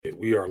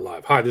We are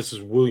live. Hi, this is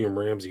William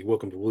Ramsey.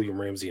 Welcome to William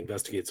Ramsey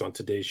Investigates. On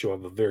today's show, I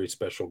have a very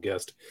special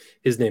guest.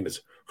 His name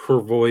is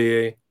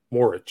Hrvoje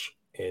Moric,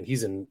 and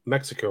he's in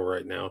Mexico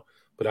right now.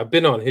 But I've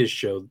been on his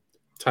show.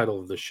 Title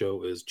of the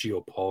show is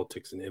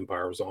Geopolitics and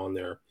Empire. I was on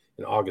there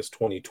in August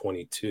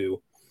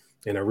 2022,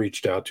 and I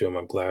reached out to him.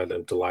 I'm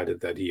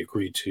delighted that he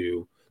agreed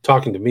to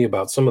talking to me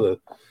about some of the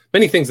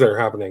many things that are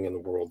happening in the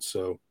world.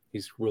 So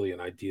he's really an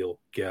ideal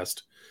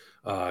guest.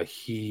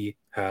 He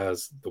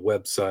has the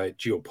website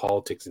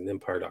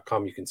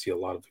geopoliticsandempire.com. You can see a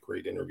lot of the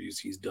great interviews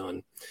he's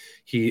done.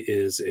 He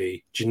is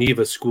a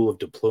Geneva School of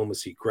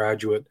Diplomacy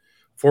graduate,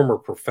 former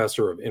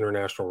professor of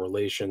international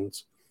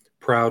relations,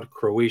 proud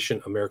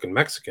Croatian American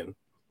Mexican,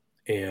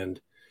 and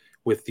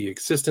with the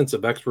assistance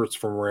of experts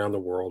from around the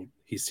world,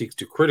 he seeks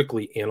to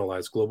critically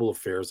analyze global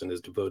affairs and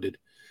is devoted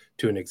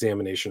to an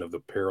examination of the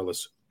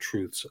perilous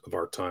truths of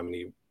our time. And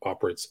he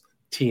operates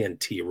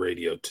TNT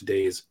Radio,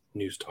 today's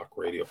news talk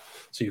radio.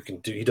 So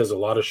he does a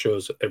lot of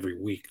shows every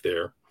week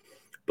there.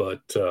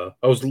 But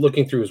I was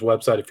looking through his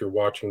website. If you're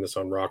watching this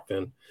on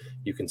Rockfin,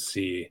 you can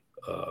see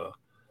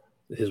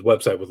his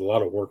website with a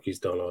lot of work he's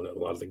done on it, a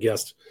lot of the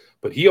guests.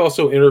 But he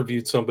also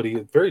interviewed somebody.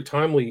 A very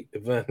timely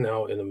event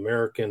now in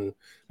American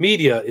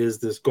media is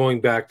this going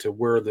back to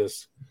where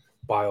this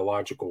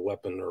biological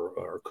weapon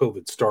or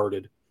COVID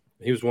started.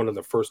 He was one of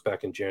the first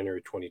back in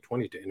January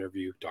 2020 to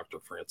interview Dr.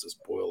 Francis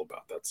Boyle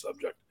about that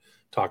subject,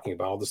 talking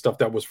about all the stuff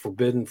that was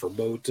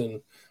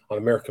verboten on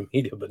American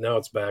media, but now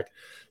it's back.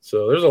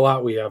 So there's a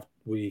lot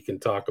we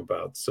can talk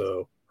about.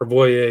 So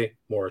Hrvoje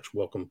Moric,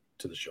 welcome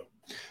to the show.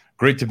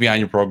 Great to be on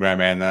your program,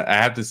 and I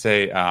have to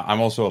say,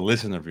 I'm also a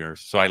listener of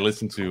yours. So I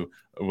listen to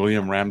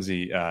William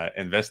Ramsey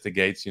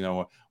Investigates. You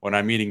know, when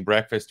I'm eating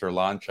breakfast or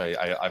lunch,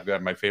 I've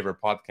got my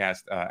favorite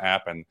podcast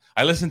app, and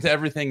I listen to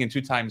everything in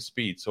 2 times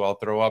speed. So I'll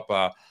throw up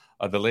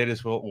the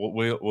latest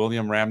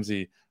William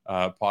Ramsey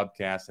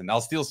podcast, and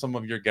I'll steal some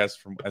of your guests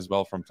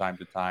from time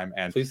to time.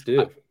 And please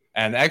do.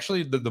 And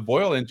actually, the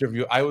Boyle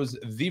interview, I was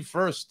the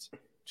first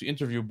to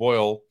interview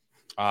Boyle.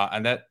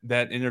 And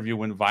that interview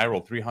went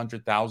viral,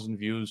 300,000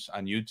 views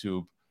on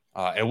YouTube.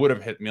 It would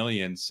have hit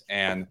millions.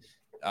 And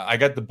I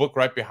got the book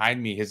right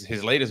behind me,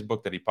 his latest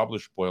book that he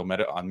published, Boyle,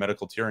 on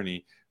medical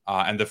tyranny.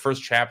 And the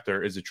first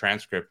chapter is a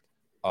transcript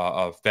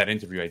of that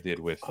interview I did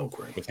with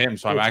him.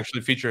 So I'm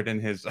actually featured in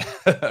his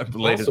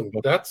latest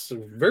book. That's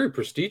very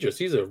prestigious.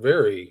 He's a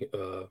very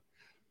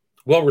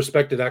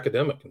well-respected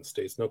academic in the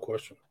States, no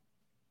question.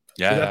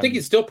 Yeah, I think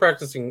he's still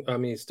practicing. I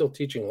mean, he's still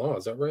teaching law.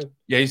 Is that right?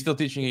 Yeah, he's still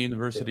teaching at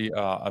University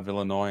of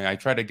Illinois. I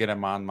try to get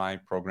him on my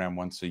program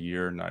once a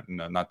year,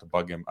 not to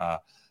bug him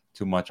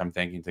too much. I'm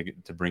thinking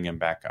to bring him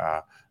back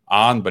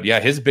on. But yeah,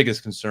 his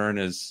biggest concern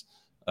is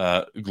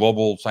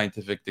global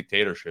scientific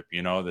dictatorship.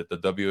 You know, that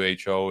the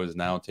WHO is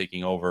now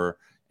taking over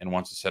and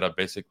wants to set up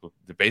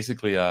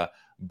basically a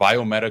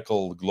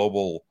biomedical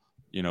global,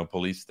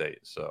 police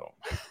state. So.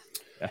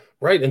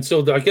 Right. And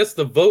so I guess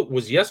the vote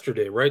was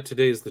yesterday, right?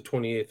 Today is the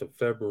 28th of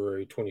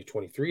February,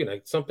 2023.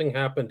 And something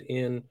happened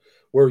in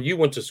where you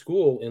went to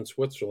school in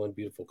Switzerland,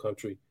 beautiful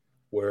country,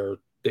 where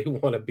they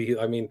want to be.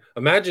 I mean,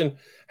 imagine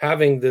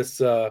having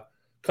this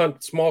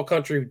small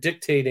country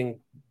dictating,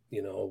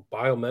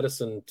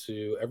 biomedicine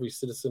to every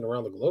citizen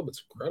around the globe. It's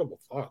an incredible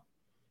thought.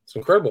 It's an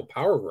incredible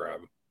power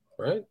grab,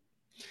 right?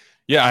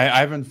 Yeah, I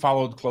haven't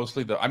followed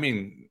closely, though. I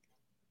mean,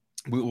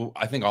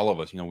 I think all of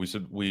us,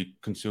 we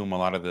consume a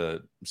lot of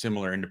the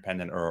similar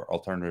independent or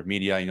alternative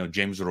media.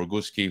 James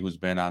Roguski, who's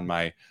been on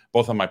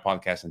both on my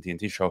podcast and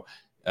TNT show,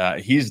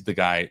 he's the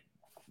guy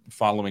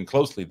following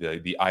closely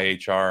the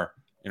IHR,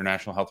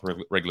 International Health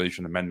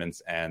Regulation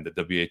Amendments, and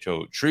the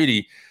WHO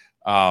treaty.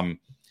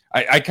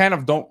 I kind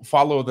of don't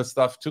follow the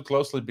stuff too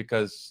closely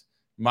because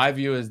my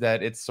view is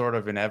that it's sort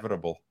of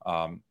inevitable.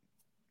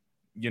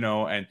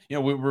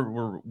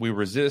 We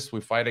resist,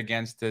 we fight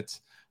against it.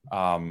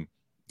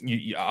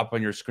 Up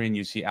on your screen,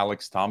 you see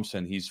Alex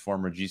Thompson. He's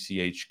former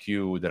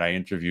GCHQ that I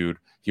interviewed.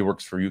 He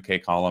works for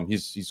UK Column.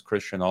 He's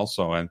Christian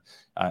also, and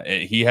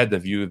he had the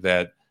view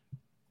that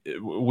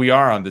we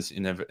are on this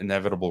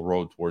inevitable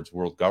road towards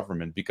world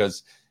government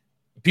because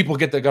people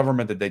get the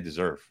government that they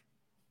deserve.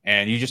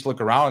 And you just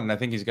look around, and I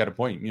think he's got a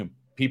point.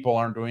 People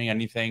aren't doing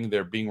anything.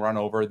 They're being run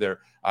over.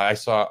 I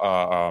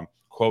saw a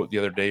quote the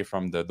other day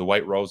from the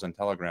White Rose on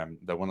Telegram,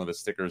 one of the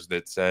stickers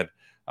that said,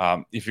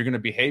 if you're going to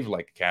behave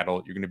like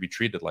cattle, you're going to be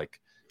treated like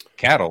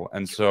cattle.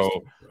 And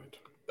so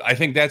I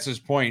think that's his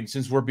point.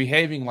 Since we're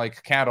behaving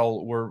like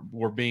cattle,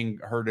 we're being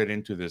herded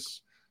into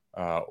this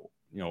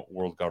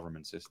world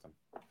government system.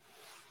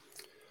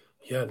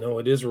 Yeah, no,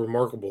 it is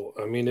remarkable.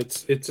 I mean,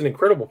 it's an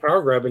incredible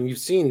power grab, and you've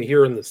seen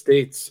here in the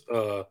States,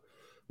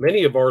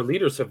 many of our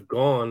leaders have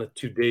gone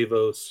to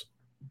Davos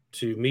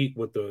to meet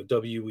with the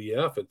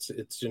WEF.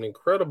 It's an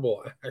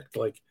incredible act.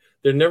 Like,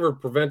 they're never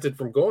prevented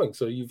from going.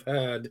 So you've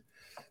had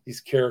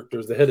these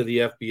characters, the head of the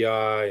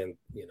FBI, and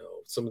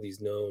some of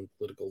these known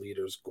political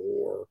leaders,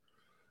 Gore,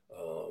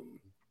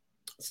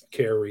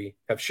 Kerry,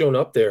 have shown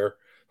up there.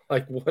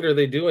 Like, what are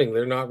they doing?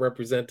 They're not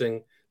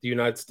representing the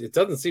United States. It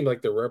doesn't seem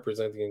like they're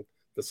representing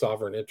the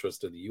sovereign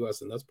interest of the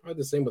U.S., and that's probably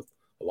the same with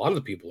a lot of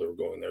the people who are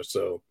going there.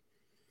 So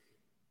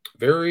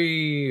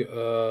Very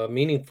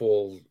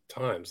meaningful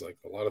times, like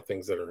a lot of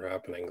things that are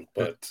happening.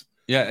 But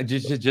yeah,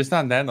 just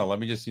on that note, let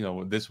me just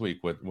this week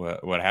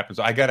what happened.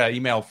 So I got an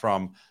email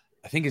from,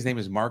 I think his name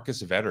is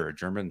Marcus Vetter, a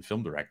German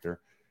film director.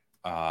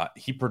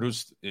 He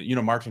produced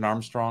Martin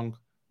Armstrong,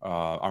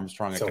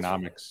 Armstrong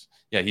Economics.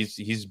 Yeah,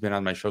 he's been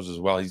on my shows as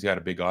well. He's got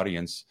a big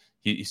audience.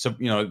 So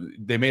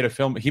they made a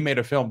film. He made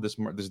a film.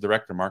 This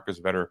director Marcus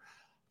Vetter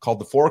called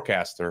The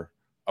Forecaster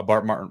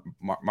about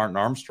Martin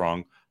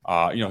Armstrong.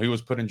 He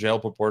was put in jail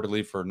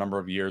purportedly for a number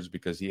of years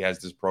because he has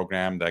this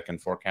program that can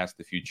forecast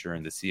the future,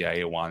 and the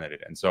CIA wanted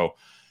it. And so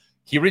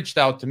he reached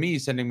out to me,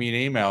 sending me an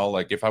email,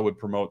 like if I would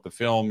promote the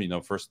film,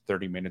 first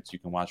 30 minutes you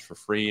can watch for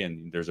free,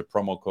 and there's a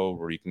promo code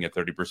where you can get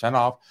 30%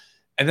 off.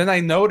 And then I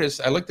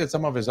looked at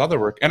some of his other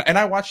work, and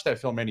I watched that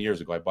film many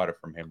years ago. I bought it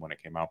from him when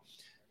it came out.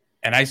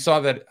 And I saw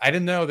that, I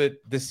didn't know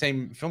that this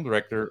same film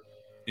director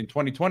in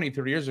 2020,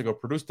 30 years ago,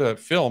 produced a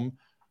film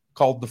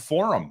called The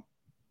Forum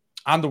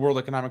on the World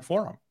Economic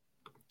Forum.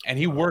 And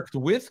he worked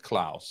with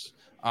Klaus,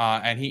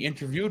 and he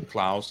interviewed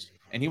Klaus,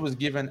 and he was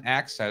given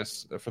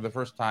access for the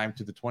first time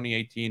to the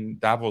 2018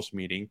 Davos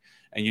meeting.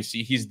 And you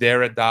see he's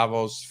there at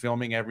Davos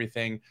filming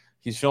everything.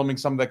 He's filming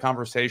some of the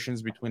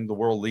conversations between the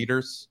world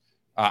leaders.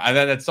 And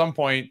then at some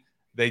point,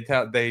 they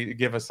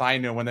give a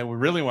sign, and when they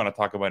really want to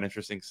talk about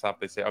interesting stuff,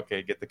 they say,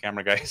 okay, get the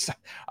camera guys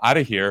out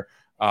of here.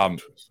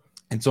 And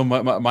so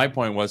my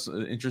point was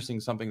interesting,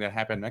 something that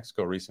happened in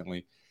Mexico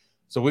recently.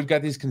 So we've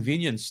got these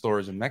convenience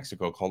stores in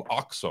Mexico called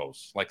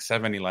Oxxos, like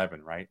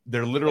 7-Eleven, right?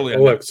 They're literally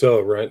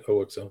OXO, right?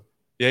 OXO.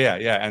 Yeah.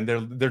 And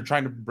they're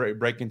trying to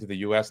break into the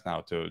U.S.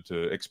 now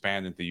to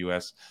expand into the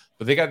U.S.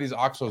 But they got these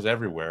Oxxos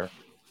everywhere.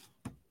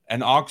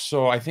 And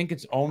Oxxo, I think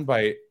it's owned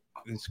by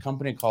this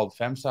company called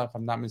FEMSA, if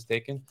I'm not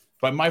mistaken.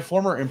 But my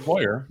former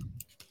employer,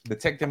 the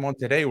Tec de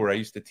Monterrey, where I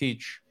used to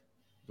teach,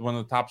 one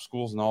of the top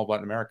schools in all of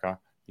Latin America,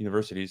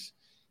 universities,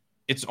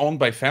 it's owned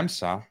by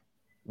FEMSA,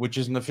 which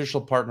is an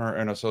official partner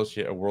and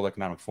associate of World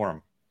Economic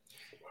Forum.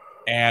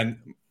 And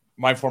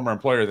my former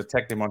employer, the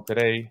Tec de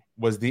Monterrey,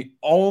 was the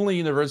only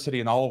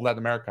university in all of Latin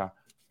America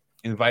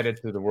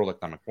invited to the World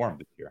Economic Forum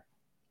this year.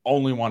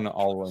 Only one in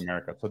all of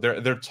America. So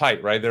they're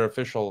tight, right? They're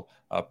official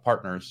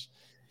partners.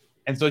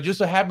 And so it just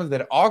so happens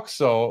that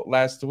OXXO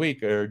last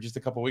week, or just a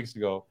couple of weeks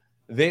ago,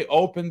 they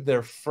opened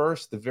the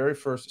very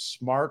first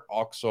smart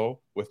OXXO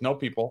with no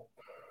people.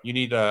 You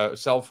need a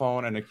cell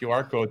phone and a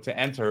QR code to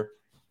enter,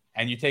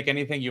 and you take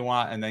anything you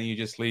want, and then you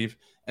just leave.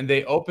 And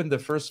they opened the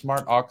first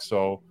smart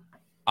OXXO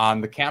on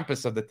the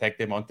campus of the Tec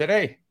de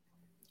Monterrey.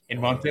 In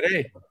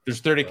Monterrey,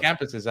 there's 30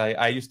 campuses.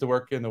 I used to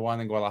work in the one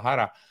in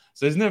Guadalajara.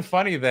 So isn't it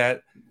funny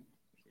that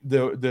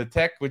the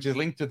Tech, which is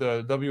linked to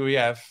the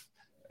WEF,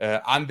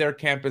 on their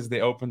campus,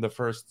 they opened the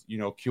first,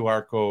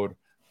 QR code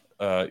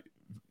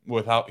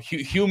without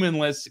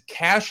humanless,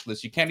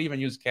 cashless. You can't even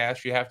use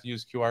cash. You have to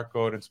use QR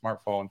code and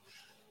smartphone.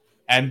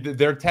 And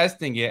they're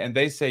testing it, and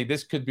they say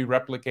this could be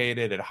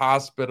replicated at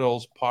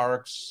hospitals,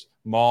 parks,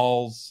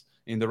 malls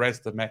in the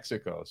rest of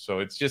Mexico. So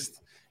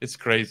it's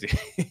crazy.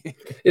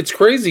 It's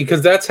crazy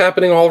because that's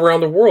happening all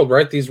around the world,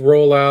 right? These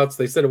rollouts,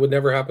 they said it would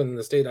never happen in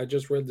the state. I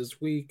just read this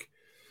week,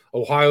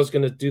 Ohio's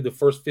going to do the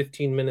first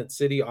 15-minute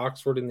city,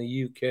 Oxford in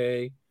the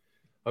UK.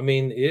 I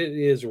mean, it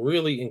is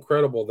really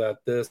incredible that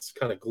this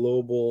kind of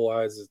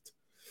globalized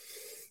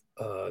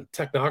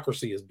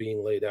technocracy is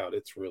being laid out.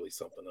 It's really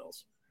something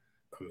else.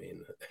 I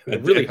mean,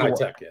 really high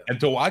tech, yeah. And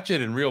to watch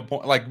it in real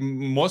point, like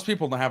most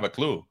people don't have a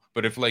clue.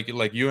 But if like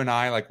you and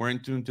I, like we're in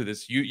tune to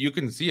this, you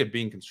can see it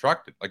being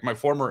constructed. Like my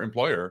former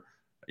employer,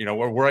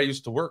 where I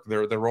used to work,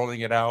 they're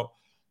rolling it out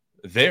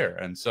there,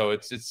 and so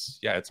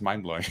it's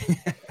mind blowing.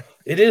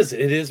 It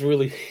is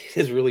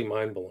really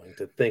mind blowing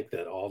to think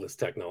that all this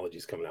technology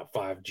is coming out,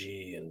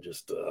 5G, and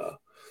just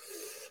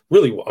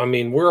really, I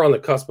mean, we're on the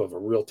cusp of a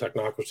real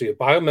technocracy, a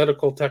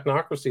biomedical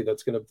technocracy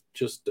that's going to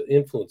just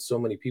influence so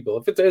many people.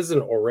 If it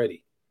isn't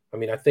already, I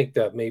mean, I think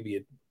that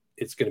maybe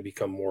it's going to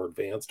become more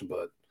advanced,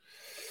 but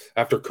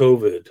after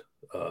COVID,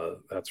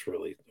 that's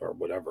really, or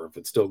whatever, if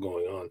it's still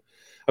going on.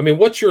 I mean,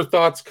 what's your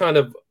thoughts kind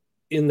of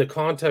in the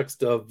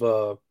context of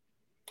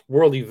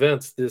world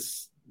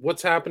events,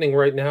 what's happening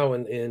right now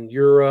in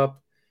Europe,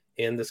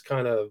 and this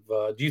kind of,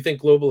 do you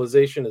think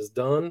globalization is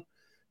done?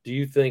 How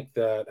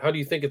do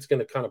you think it's going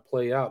to kind of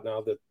play out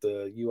now that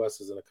the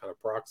U.S. is in a kind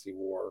of proxy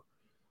war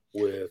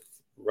with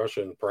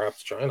Russia and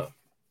perhaps China?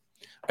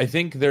 I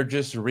think they're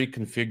just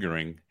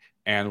reconfiguring.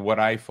 And what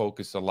I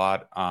focus a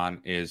lot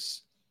on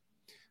is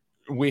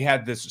we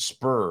had this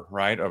spur,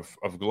 right, of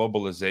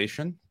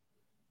globalization.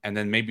 And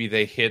then maybe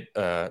they hit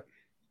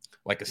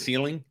like a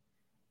ceiling.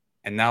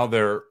 And now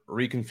they're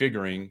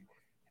reconfiguring.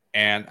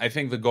 And I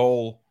think the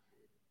goal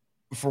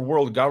for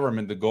world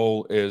government, the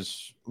goal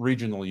is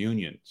regional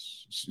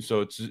unions.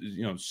 So it's,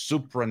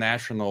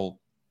 supranational,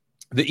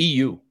 the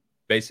EU,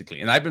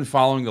 basically. And I've been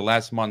following the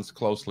last months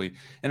closely.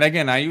 And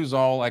again, I use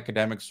all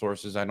academic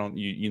sources. I don't,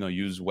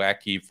 use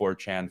wacky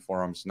 4chan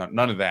forums,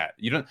 none of that.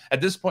 You don't,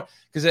 at this point,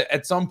 because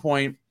at some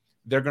point,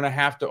 they're going to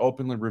have to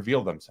openly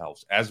reveal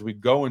themselves. As we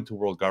go into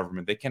world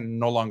government, they can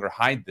no longer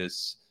hide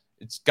this.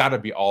 It's got to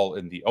be all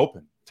in the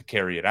open. to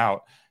carry it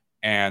out.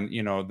 And,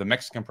 the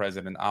Mexican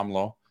president,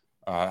 AMLO,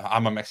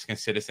 I'm a Mexican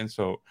citizen,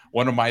 so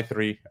one of my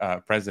three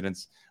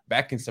presidents,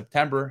 back in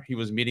September, he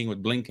was meeting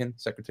with Blinken,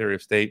 Secretary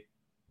of State.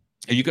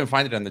 And you can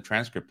find it on the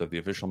transcript of the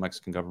official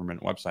Mexican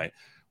government website,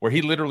 where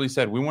he literally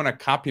said, we want to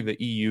copy the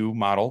EU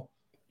model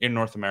in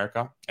North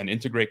America and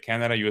integrate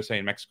Canada, USA,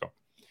 and Mexico.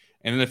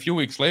 And then a few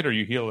weeks later,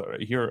 you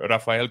hear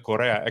Rafael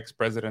Correa,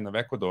 ex-president of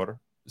Ecuador,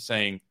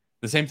 saying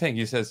the same thing.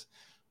 He says,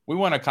 we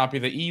want to copy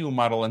the EU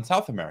model in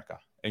South America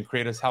and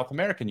create a South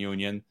American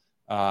Union,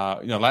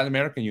 Latin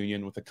American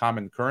Union with a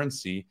common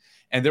currency.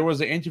 And there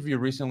was an interview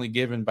recently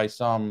given by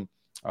some,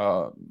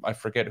 I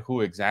forget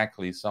who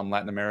exactly, some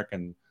Latin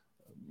American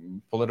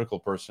political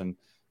person,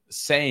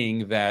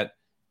 saying that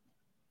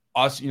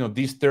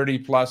these 30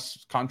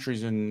 plus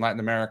countries in Latin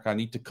America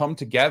need to come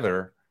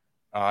together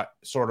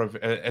sort of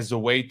as a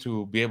way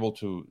to be able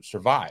to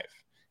survive.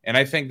 And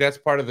I think that's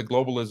part of the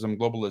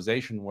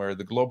globalization, where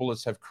the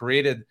globalists have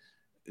created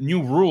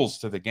new rules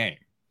to the game.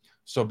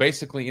 So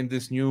basically, in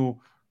this new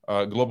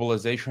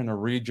globalization or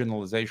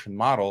regionalization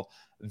model,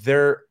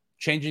 they're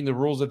changing the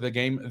rules of the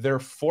game. They're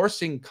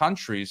forcing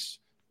countries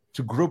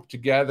to group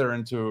together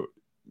into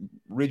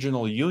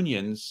regional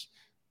unions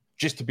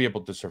just to be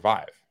able to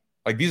survive.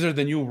 Like, these are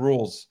the new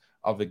rules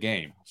of the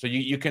game. So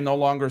you can no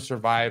longer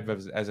survive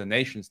as a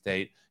nation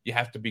state. You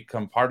have to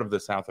become part of the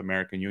South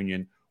American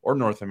Union or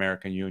North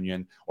American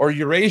Union or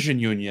Eurasian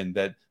Union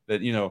that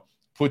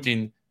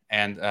Putin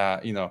and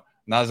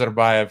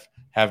Nazarbayev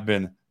have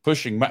been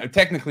pushing.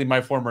 Technically,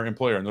 my former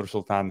employer,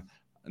 Nursultan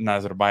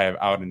Nazarbayev,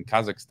 out in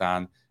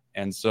Kazakhstan.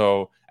 And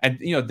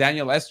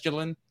Daniel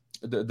Estulin,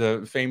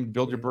 the famed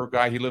Bilderberg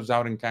guy, he lives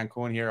out in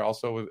Cancun here,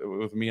 also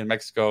with me in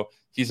Mexico.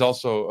 He's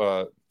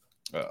also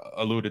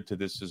alluded to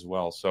this as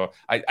well. So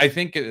I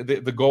think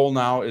the goal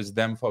now is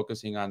them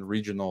focusing on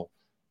regional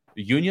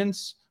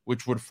unions,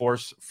 which would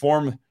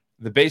form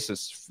the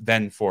basis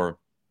then for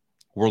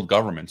world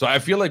government. So I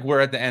feel like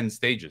we're at the end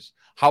stages.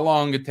 How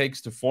long it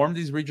takes to form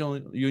these regional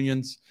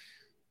unions,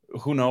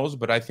 who knows?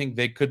 But I think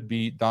they could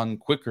be done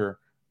quicker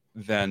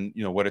than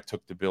what it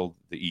took to build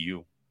the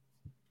EU.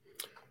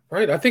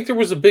 Right. I think there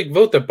was a big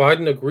vote that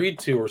Biden agreed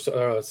to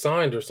or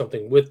signed or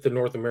something with the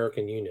North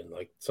American Union,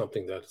 like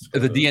something that's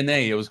the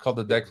DNA. It was called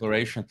the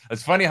Declaration.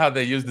 It's funny how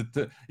they used it.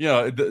 The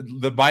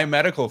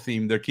biomedical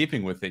theme they're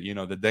keeping with it.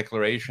 The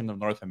Declaration of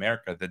North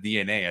America, the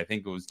DNA. I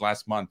think it was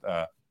last month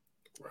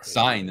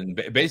signed, and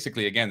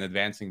basically again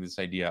advancing this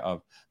idea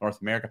of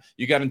North America.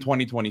 You got in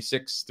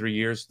 2026, 3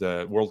 years,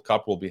 the World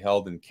Cup will be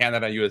held in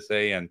Canada,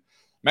 USA, and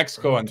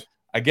Mexico, and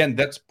again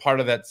that's part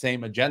of that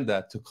same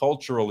agenda to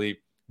culturally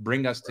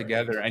bring us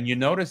together. And you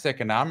notice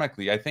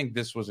economically, I think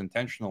this was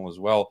intentional as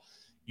well.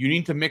 You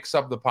need to mix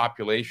up the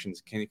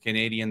populations,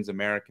 Canadians,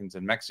 Americans,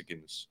 and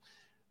Mexicans.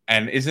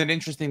 And isn't it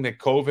interesting that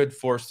COVID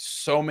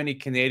forced so many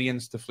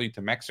Canadians to flee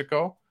to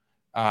Mexico?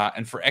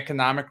 And for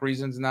economic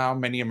reasons now,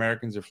 many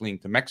Americans are fleeing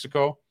to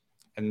Mexico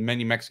and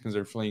many Mexicans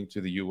are fleeing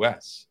to the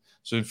US.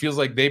 So it feels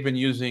like they've been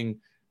using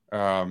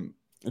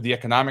the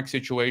economic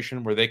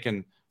situation where they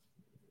can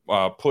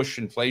push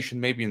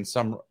inflation maybe in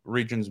some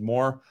regions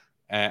more.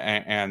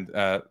 And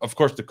of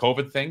course, the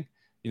COVID thing,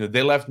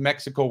 they left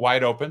Mexico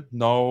wide open,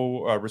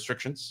 no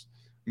restrictions.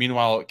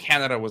 Meanwhile,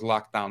 Canada was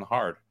locked down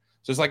hard.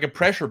 So it's like a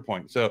pressure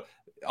point. So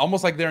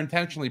almost like they're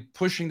intentionally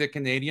pushing the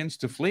Canadians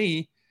to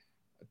flee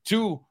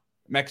to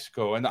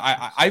Mexico. And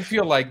I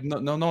feel like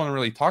no one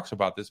really talks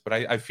about this, but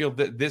I feel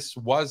that this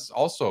was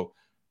also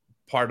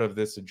part of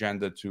this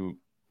agenda to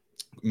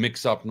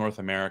mix up North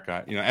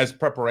America, as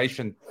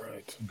preparation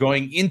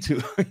going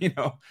into,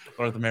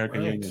 North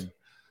American Union.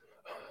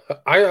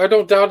 I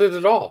don't doubt it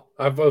at all.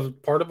 I'm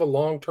part of a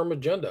long-term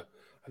agenda.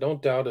 I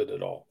don't doubt it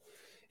at all.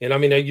 And I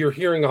mean, you're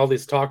hearing all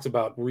these talks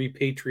about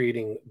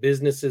repatriating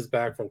businesses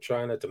back from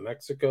China to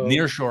Mexico.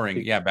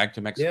 Nearshoring, back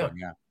to Mexico,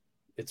 yeah.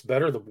 It's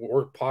better. The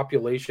world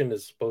population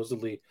is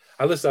supposedly...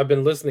 I've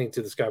been listening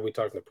to this guy we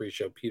talked in the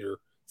pre-show, Peter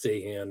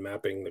Zahan,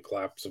 mapping the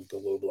collapse of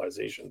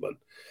globalization. But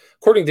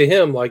according to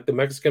him, like, the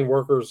Mexican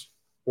workers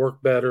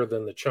work better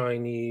than the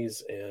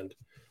Chinese, and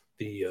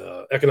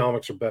the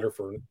economics are better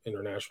for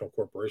international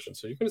corporations.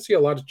 So you're going to see a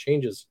lot of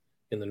changes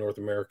in the North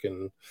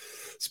American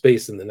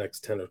space in the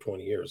next 10 or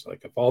 20 years.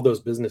 Like, if all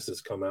those businesses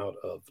come out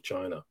of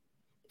China.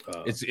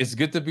 It's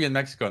good to be in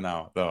Mexico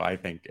now, though, I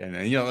think.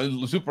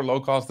 And, super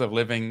low cost of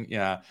living.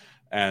 Yeah.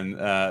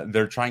 And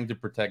they're trying to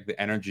protect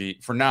the energy,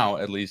 for now,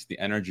 at least, the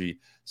energy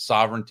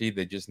sovereignty.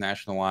 They just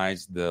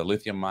nationalized the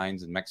lithium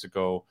mines in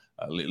Mexico,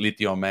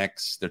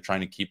 Litiomex. They're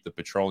trying to keep the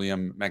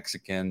petroleum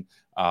Mexican,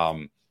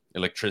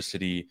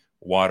 electricity,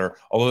 water.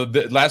 Although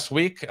last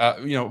week,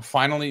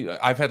 finally,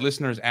 I've had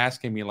listeners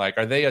asking me, like,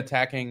 are they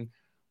attacking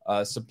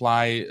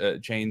supply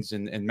chains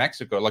in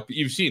Mexico? Like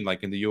you've seen,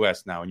 like in the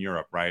US now, in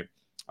Europe, right?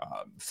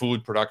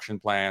 Food production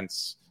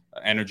plants,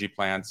 energy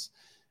plants.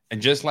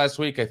 And just last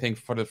week, I think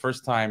for the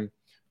first time,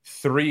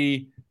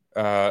 3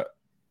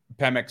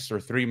 Pemex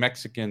or 3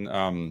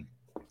 Mexican,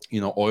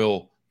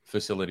 oil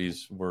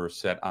facilities were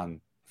set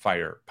on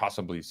fire,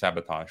 possibly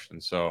sabotaged.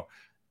 And so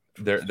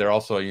they're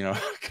also,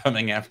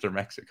 coming after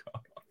Mexico.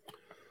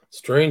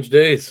 Strange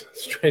days.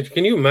 Strange.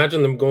 Can you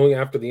imagine them going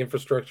after the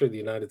infrastructure of the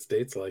United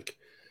States? Like,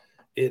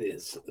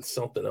 it's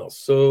something else.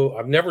 So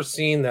I've never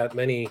seen that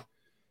many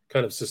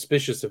kind of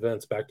suspicious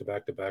events back to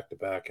back to back to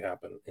back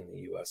happen in the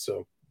U.S.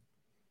 So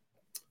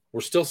we're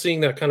still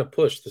seeing that kind of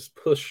push,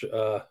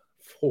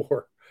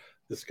 for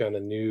this kind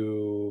of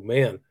new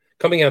man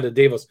coming out of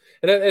Davos.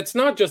 And it's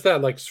not just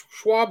that. Like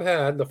Schwab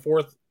had the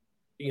fourth,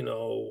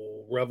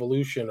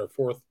 revolution or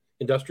fourth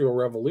industrial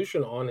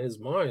revolution on his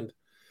mind.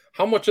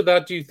 How much of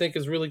that do you think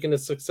is really going to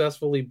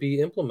successfully be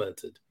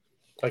implemented?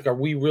 Like, are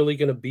we really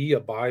going to be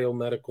a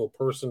biomedical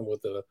person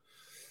with a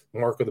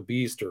mark of the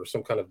beast or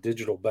some kind of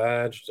digital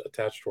badge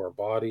attached to our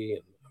body?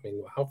 And I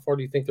mean, how far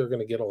do you think they're going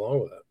to get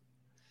along with that?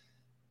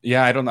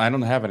 Yeah, I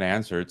don't have an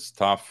answer. It's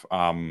tough.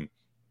 On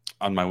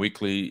my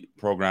weekly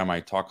program,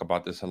 I talk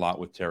about this a lot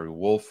with Terry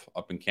Wolf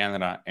up in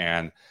Canada,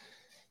 and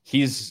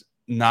he's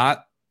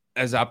not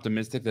as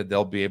optimistic that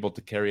they'll be able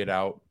to carry it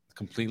out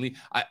completely.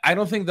 I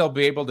don't think they'll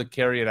be able to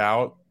carry it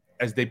out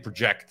as they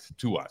project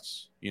to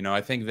us.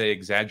 I think they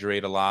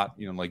exaggerate a lot.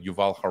 Like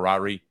Yuval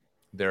Harari,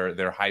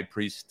 their high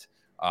priest,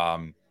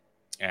 and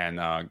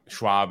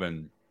Schwab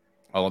and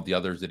all of the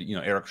others that,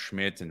 Eric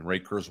Schmidt and Ray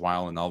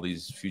Kurzweil and all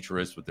these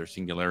futurists with their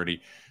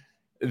singularity,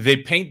 they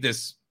paint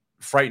this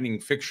frightening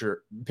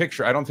picture.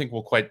 I don't think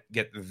we'll quite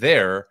get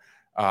there.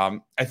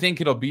 I think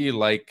it'll be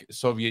like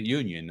Soviet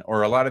Union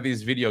or a lot of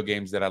these video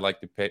games that I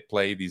like to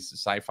play, these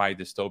sci-fi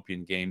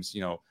dystopian games.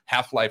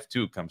 Half-Life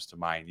 2 comes to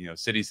mind,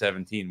 City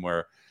 17,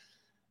 where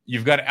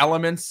you've got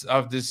elements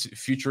of this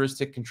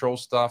futuristic control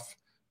stuff,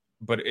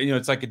 but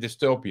it's like a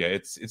dystopia.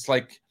 It's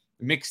like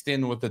mixed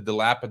in with the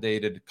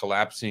dilapidated,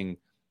 collapsing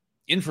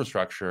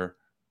infrastructure,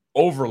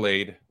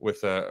 overlaid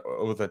with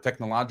a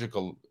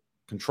technological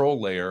control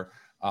layer.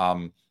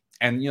 And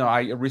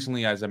I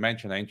recently, as I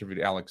mentioned, I interviewed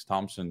Alex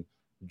Thompson,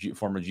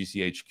 former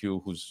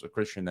GCHQ, who's a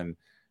Christian, and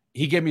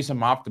he gave me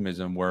some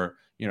optimism where,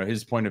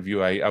 his point of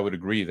view, I would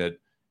agree that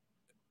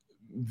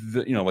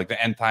like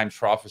the end times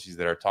prophecies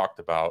that are talked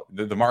about,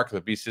 the mark of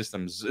the beast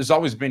systems has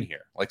always been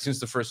here, like since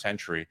the first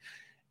century.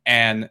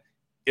 And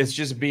it's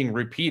just being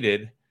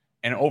repeated.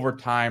 And over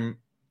time,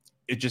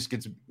 it just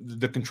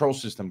the control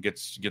system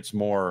gets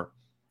more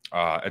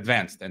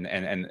advanced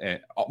and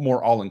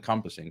more all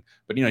encompassing.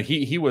 But,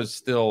 he was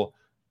still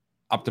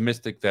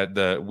optimistic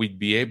that we'd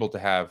be able to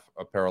have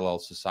a parallel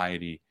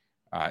society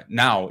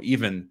now,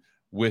 even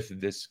with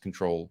this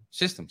control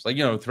systems. Like,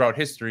 throughout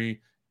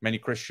history, many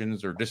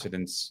Christians or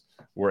dissidents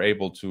were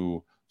able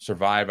to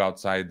survive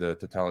outside the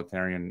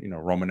totalitarian,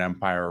 Roman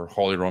Empire,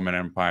 Holy Roman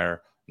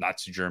Empire,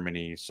 Nazi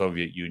Germany,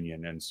 Soviet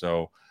Union. And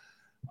so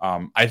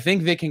I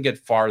think they can get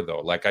far, though.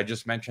 Like I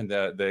just mentioned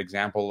the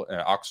example,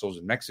 Oxos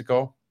in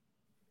Mexico.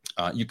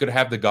 You could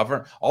have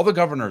all the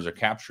governors are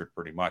captured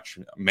pretty much.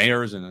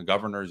 Mayors and the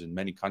governors in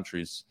many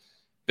countries,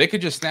 they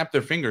could just snap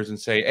their fingers and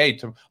say, hey,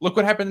 look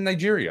what happened in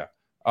Nigeria.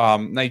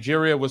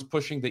 Nigeria was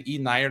pushing the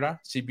e-Naira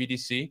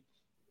CBDC.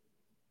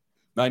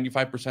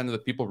 95% of the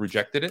people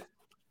rejected it.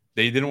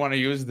 They didn't want to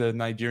use the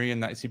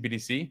Nigerian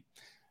CBDC.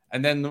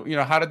 And then,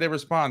 how did they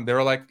respond? They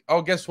were like,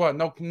 oh, guess what?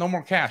 No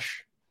more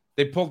cash.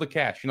 They pulled the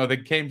cash. They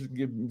came to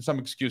give some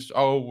excuse.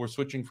 Oh, we're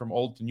switching from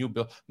old to new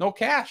bill. No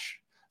cash.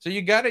 So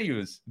you got to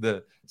use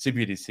the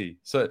CBDC.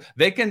 So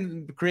they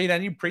can create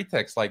any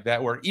pretext like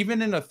that, where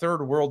even in a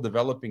third world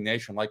developing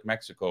nation like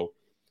Mexico,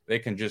 they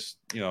can just,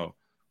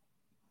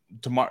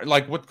 tomorrow,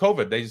 like with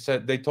COVID,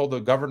 the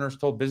governors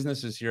told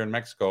businesses here in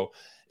Mexico,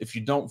 if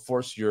you don't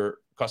force your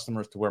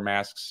customers to wear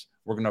masks,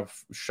 we're going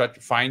to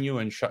fine you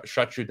and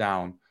shut you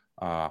down.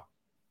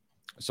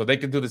 So they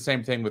could do the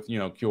same thing with,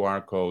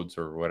 QR codes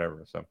or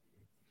whatever. So.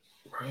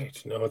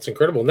 Right. No, it's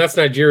incredible. And that's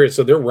Nigeria.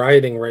 So they're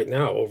rioting right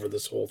now over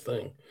this whole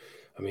thing.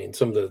 I mean,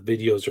 some of the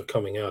videos are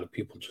coming out of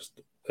people just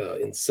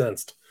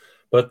incensed.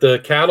 But the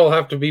cattle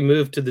have to be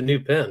moved to the new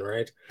pen,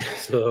 right?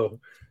 So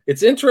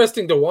it's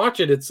interesting to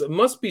watch it. It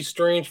must be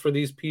strange for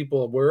these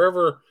people,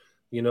 wherever,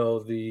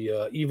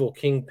 the evil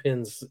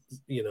kingpin's,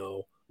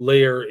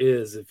 lair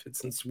is, if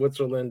it's in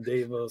Switzerland,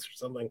 Davos or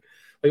something.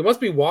 Like, it must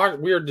be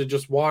weird to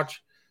just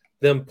watch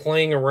them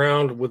playing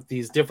around with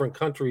these different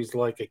countries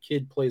like a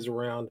kid plays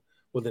around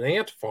with an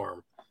ant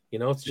farm.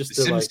 It's just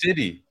Sim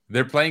City.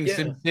 They're playing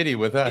Sim City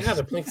with us. Yeah,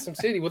 they're playing Sim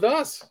City with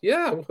us.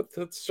 Yeah, with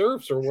the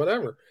surfs or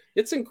whatever.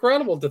 It's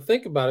incredible to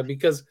think about it,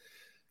 because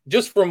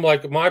just from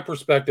like my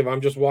perspective, I'm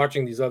just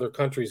watching these other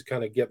countries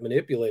kind of get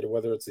manipulated,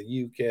 whether it's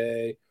the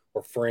UK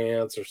or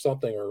France or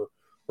something, or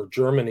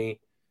Germany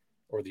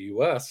or the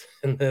US,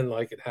 and then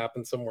like it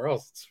happens somewhere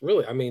else. It's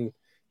really, I mean,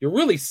 you're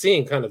really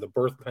seeing kind of the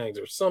birth pangs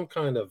or some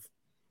kind of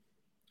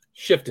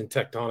shift in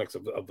tectonics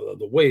of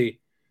the way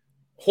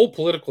whole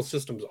political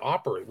systems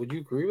operate. Would you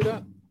agree with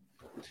that?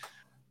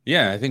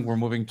 Yeah, I think we're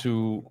moving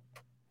to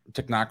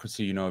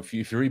technocracy. If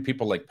you read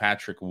people like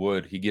Patrick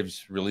Wood, he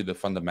gives really the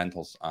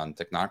fundamentals on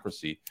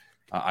technocracy.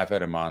 I've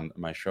had him on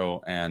my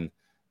show, and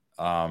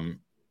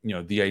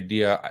the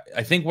idea,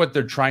 I think what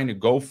they're trying to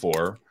go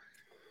for,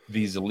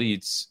 these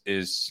elites,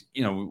 is,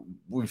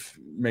 we've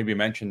maybe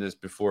mentioned this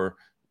before,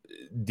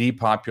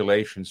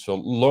 depopulation. So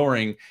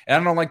lowering,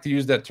 and I don't like to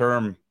use that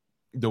term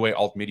the way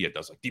alt media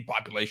does, like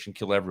depopulation,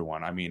 kill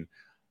everyone. I mean,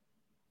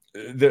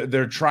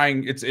 they're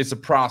trying. It's a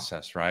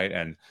process, right?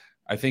 And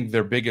I think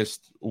their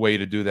biggest way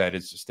to do that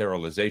is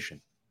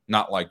sterilization,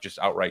 not like just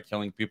outright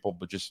killing people,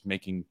 but just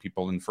making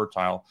people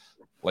infertile,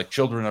 like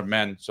children of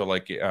men. So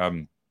like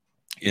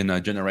in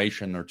a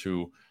generation or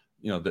two,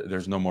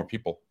 there's no more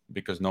people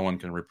because no one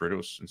can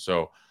reproduce. And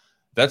so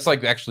that's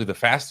like actually the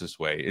fastest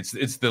way. It's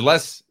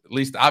the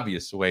least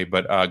obvious way.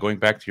 But going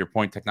back to your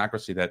point,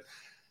 technocracy, that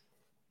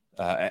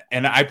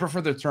and I prefer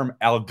the term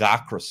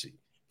algocracy.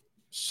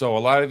 So a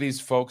lot of these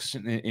folks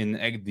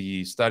in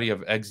the study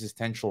of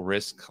existential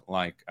risk,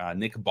 like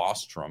Nick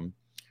Bostrom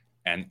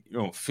and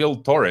Phil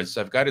Torres,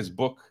 I've got his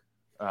book.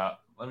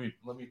 Let me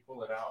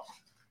pull it out.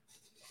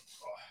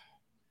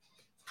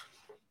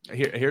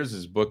 Here's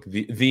his book,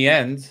 The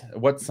End: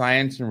 What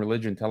Science and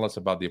Religion Tell Us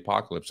About the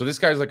Apocalypse. So this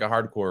guy's like a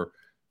hardcore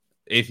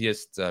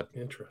atheist.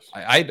 Interesting.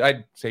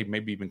 I'd say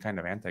maybe even kind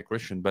of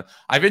anti-Christian, but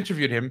I've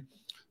interviewed him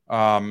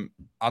on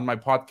my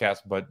podcast,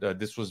 but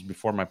this was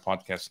before my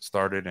podcast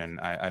started, and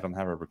I don't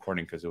have a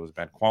recording because it was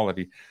bad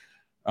quality.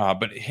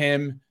 But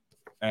him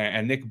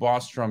and Nick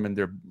Bostrom and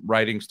their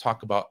writings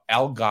talk about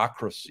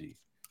algocracy,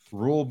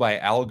 rule by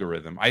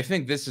algorithm. I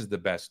think this is the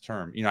best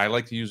term. I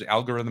like to use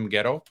algorithm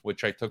ghetto,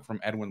 which I took from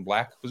Edwin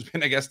Black, who's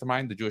been a guest of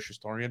mine, the Jewish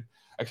historian.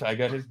 Actually, I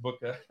got his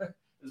book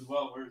as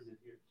well. Where is it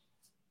here?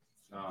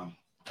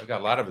 I've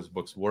got a lot of his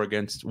books. War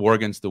Against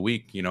the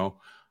Weak.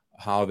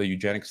 How the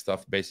eugenics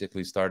stuff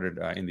basically started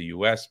in the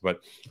U.S.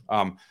 But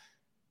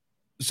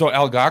so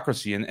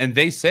algocracy, and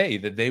they say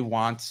that they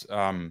want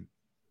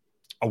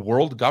a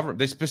world government.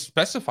 They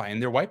specify in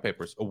their white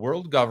papers a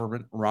world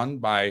government run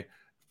by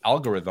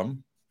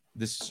algorithm,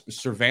 this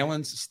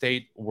surveillance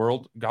state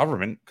world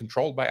government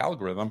controlled by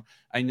algorithm.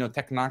 And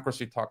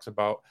technocracy talks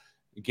about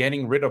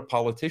getting rid of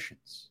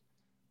politicians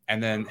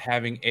and then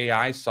having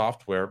AI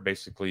software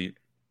basically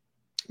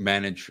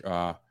manage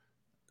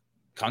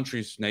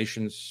countries,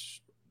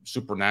 nations,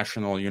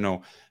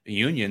 supranational,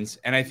 unions.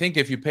 And I think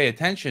if you pay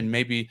attention,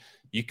 maybe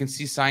you can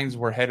see signs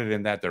we're headed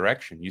in that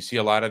direction. You see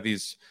a lot of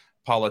these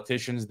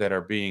politicians that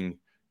are being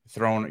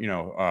thrown,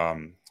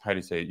 how do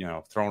you say,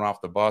 thrown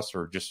off the bus,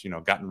 or just,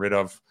 gotten rid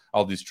of.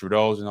 All these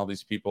Trudeaus and all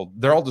these people,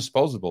 they're all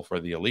disposable for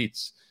the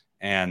elites.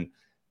 And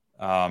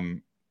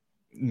then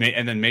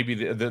maybe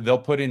they'll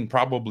put in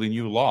probably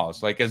new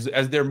laws, like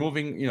as they're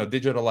moving,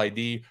 digital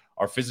ID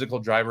or physical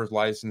driver's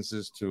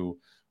licenses to,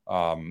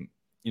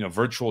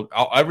 virtual.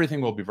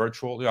 Everything will be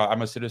virtual.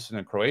 I'm a citizen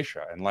in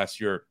Croatia.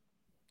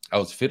 I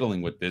was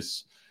fiddling with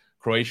this.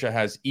 Croatia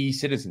has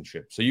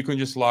e-citizenship, so you can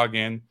just log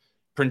in,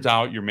 print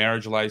out your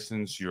marriage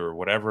license, your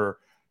whatever,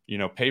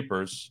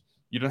 papers.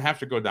 You don't have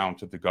to go down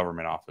to the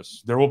government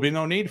office. There will be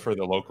no need for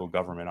the local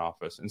government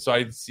office. And so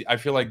I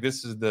feel like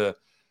this is the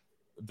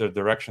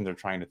direction they're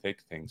trying to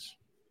take things.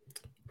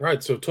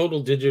 Right. So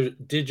total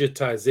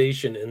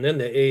digitization, and then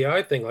the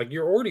AI thing, like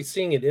you're already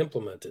seeing it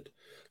implemented.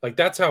 Like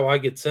that's how I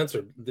get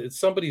censored.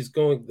 Somebody's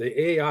going, the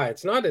AI,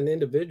 it's not an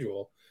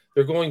individual.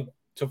 They're going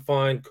to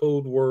find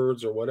code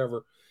words or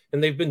whatever.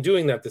 And they've been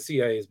doing that. The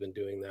CIA has been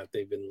doing that.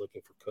 They've been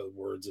looking for code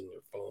words in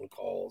their phone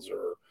calls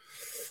or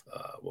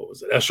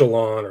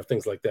Echelon or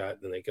things like that.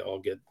 And they can all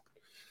get,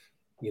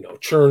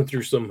 churn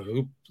through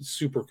some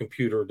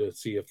supercomputer to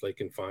see if they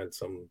can find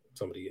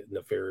somebody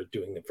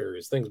doing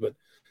nefarious things. But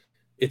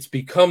it's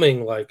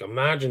becoming like,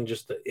 imagine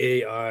just the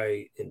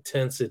AI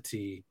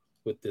intensity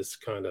with this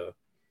kind of,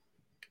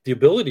 the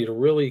ability to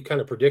really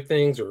kind of predict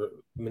things or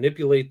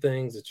manipulate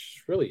things.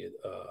 It's really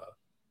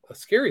a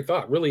scary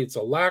thought. Really, it's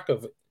a lack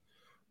of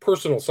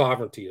personal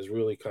sovereignty is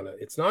really kind of,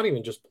 it's not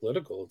even just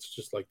political. It's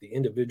just like the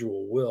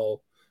individual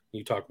will.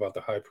 You talk about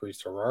the high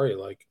priest Harari,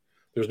 like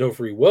there's no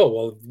free will.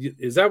 Well,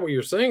 is that what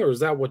you're saying, or is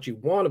that what you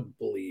want to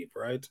believe,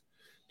 right?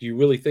 Do you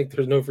really think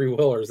there's no free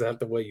will, or is that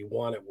the way you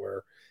want it,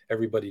 where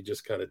everybody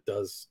just kind of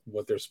does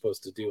what they're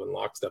supposed to do in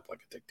lockstep,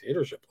 like a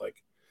dictatorship?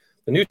 Like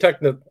the new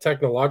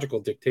technological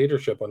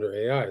dictatorship under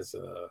AI is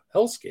a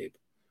hellscape.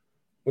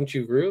 Wouldn't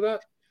you agree with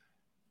that?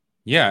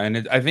 Yeah,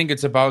 and I think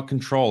it's about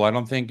control. I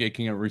don't think it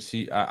can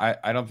receive.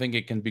 I don't think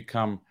it can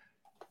become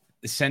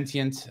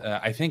sentient.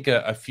 I think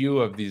a few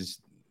of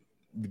these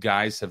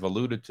guys have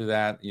alluded to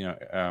that.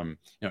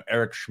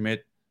 Eric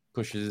Schmidt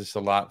pushes this a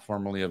lot,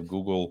 formerly of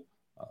Google.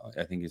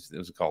 I think it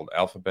was called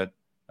Alphabet,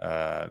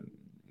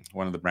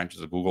 one of the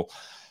branches of Google.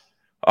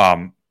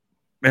 And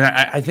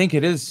I think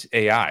it is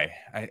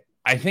AI.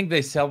 I think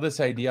they sell this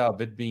idea of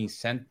it being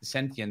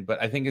sentient,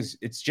 but I think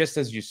it's just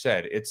as you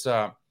said. It's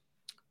a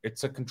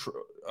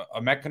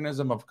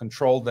mechanism of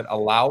control that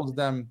allows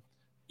them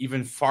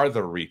even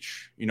farther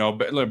reach.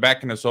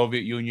 Back in the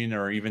Soviet Union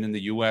or even in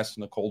the U.S.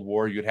 in the Cold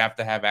War, you'd have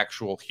to have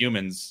actual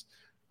humans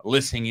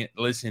listening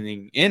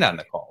in on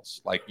the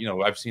calls. Like,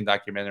 I've seen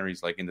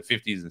documentaries like in the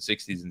 50s and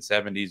 60s and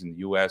 70s in the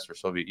U.S. or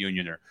Soviet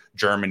Union or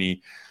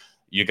Germany.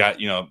 You got,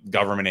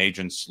 government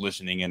agents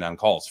listening in on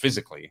calls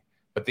physically,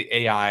 but the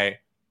AI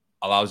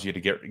allows you to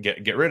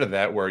get rid of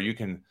that, where you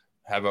can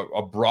have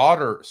a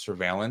broader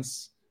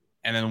surveillance.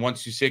 And then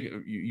once you say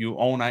you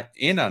own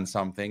in on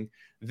something,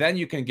 then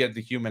you can get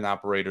the human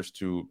operators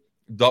to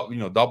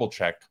double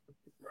check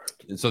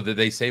so that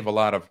they save a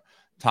lot of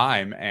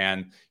time.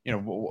 And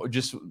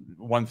just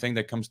one thing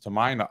that comes to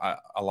mind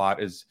a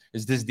lot is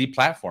this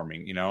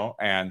deplatforming,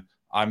 and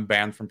I'm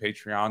banned from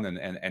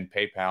Patreon and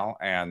PayPal.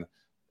 And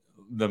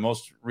the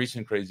most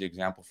recent crazy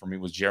example for me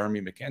was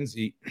Jeremy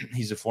McKenzie.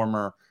 He's a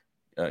former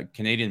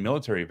Canadian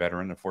military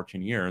veteran of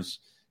 14 years.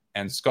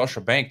 And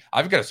Scotiabank,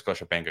 I've got a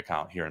Scotiabank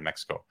account here in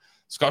Mexico.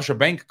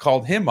 Scotiabank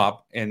called him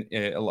up in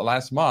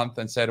last month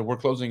and said, we're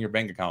closing your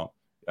bank account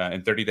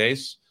in 30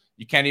 days.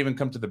 You can't even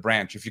come to the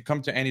branch. If you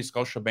come to any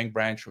Scotiabank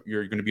branch,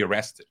 you're going to be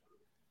arrested.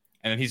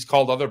 And then he's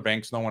called other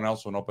banks. No one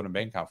else will open a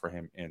bank account for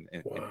him in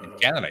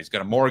Canada. He's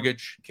got a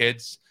mortgage,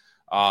 kids.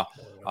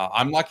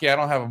 I'm lucky I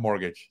don't have a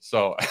mortgage.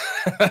 So,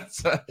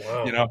 that's,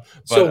 But,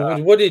 so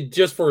what did,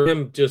 just for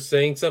him just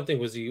saying something,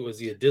 was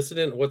he a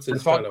dissident? What's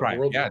his thought crime?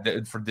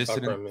 For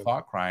dissident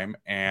thought crime.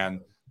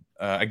 And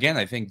again,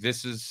 I think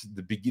this is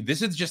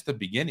just the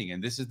beginning,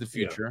 and this is the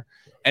future,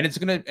 and it's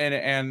gonna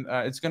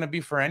it's gonna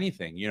be for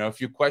anything. If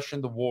you question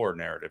the war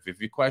narrative,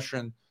 if you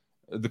question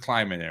the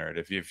climate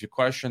narrative, if you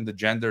question the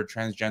gender,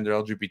 transgender,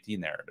 LGBT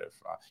narrative,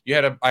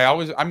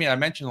 I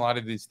mention a lot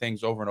of these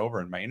things over and over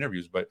in my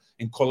interviews. But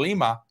in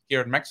Colima, here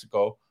in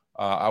Mexico,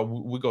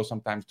 we go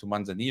sometimes to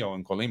Manzanillo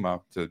in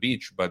Colima to the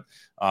beach. But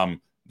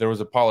there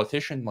was a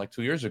politician like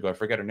 2 years ago, I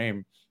forget her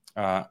name.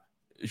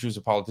 She was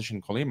a politician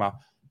in Colima.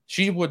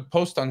 She would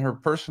post on her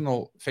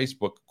personal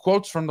Facebook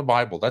quotes from the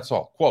Bible. That's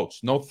all.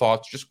 Quotes, no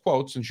thoughts, just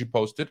quotes. And she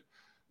posted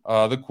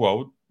the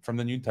quote from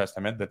the New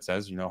Testament that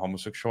says,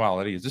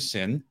 homosexuality is a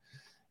sin.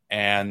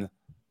 And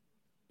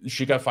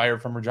she got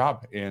fired from her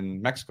job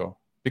in Mexico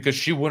because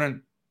she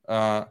wouldn't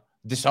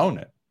disown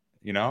it,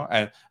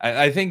 And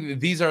I think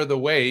these are the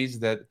ways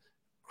that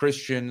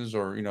Christians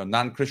or,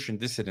 non-Christian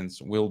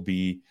dissidents will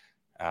be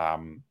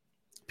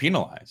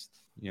penalized.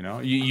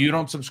 You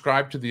don't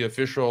subscribe to the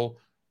official,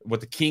 what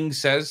the king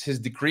says, his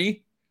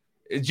decree.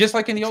 It's just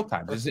like in the old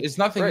times. It's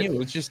nothing new.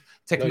 It's just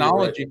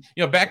technology.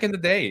 No, back in the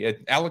day,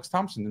 Alex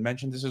Thompson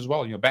mentioned this as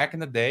well. Back in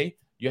the day,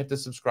 you had to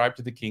subscribe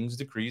to the king's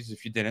decrees.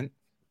 If you didn't,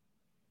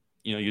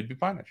 you'd be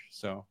punished.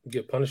 So you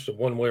get punished in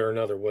one way or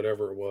another,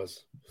 whatever it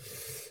was,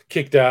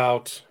 kicked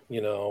out,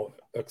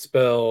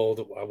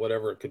 expelled,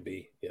 whatever it could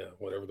be. Yeah,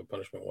 whatever the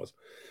punishment was.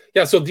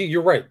 Yeah, so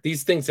you're right.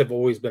 These things have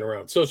always been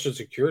around. Social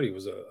Security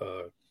was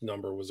a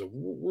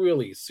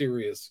really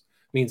serious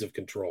means of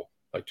control.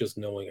 Like just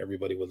knowing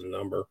everybody with a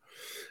number,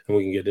 and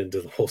we can get into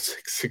the whole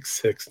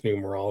 666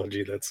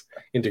 numerology that's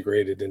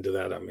integrated into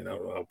that. I mean, I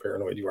don't know how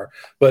paranoid you are,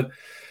 but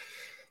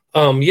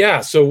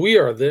so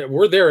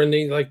we're there,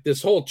 and like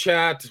this whole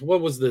chat. What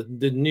was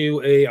the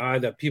new AI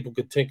that people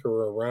could tinker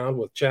around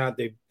with chat?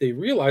 They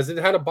realized it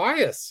had a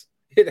bias.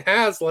 It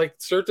has like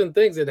certain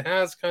things. It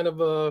has kind of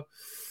a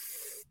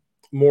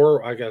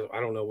more, I guess, I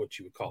don't know what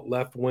you would call it,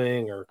 left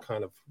wing or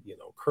kind of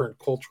current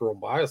cultural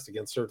bias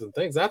against certain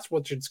things. That's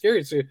what should scare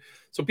you.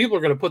 So people are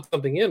going to put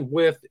something in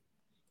with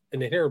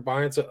an inherent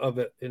bias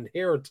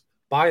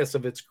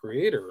of its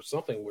creator or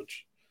something,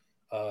 which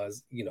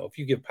if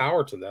you give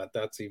power to that,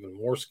 that's even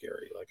more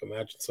scary. Like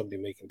imagine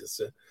somebody making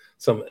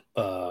some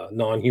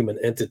non-human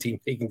entity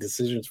making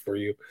decisions for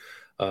you.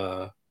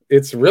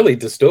 It's really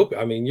dystopian.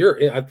 I mean,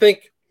 I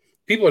think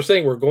people are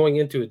saying we're going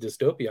into a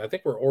dystopia. I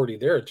think we're already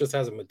there. It just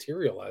hasn't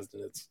materialized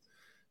in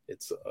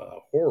its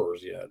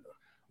horrors yet.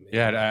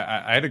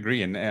 Yeah, I'd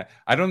agree, and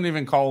I don't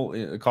even call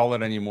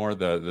it anymore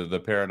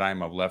the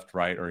paradigm of left,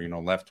 right, or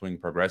left wing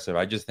progressive.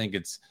 I just think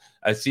it's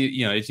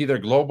either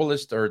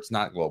globalist or it's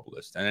not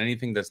globalist, and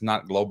anything that's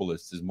not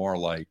globalist is more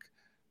like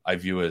I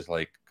view as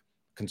like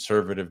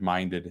conservative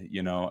minded,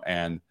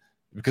 and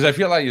because I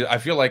feel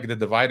like the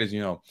divide is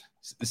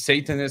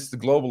Satanist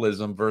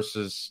globalism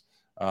versus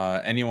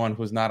anyone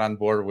who's not on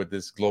board with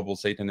this global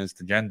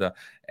Satanist agenda,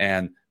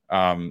 and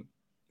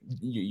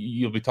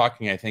you'll be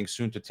talking, I think,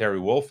 soon to Terry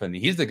Wolf, and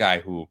he's the guy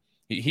who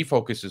he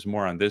focuses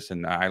more on this,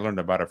 and I learned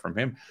about it from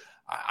him.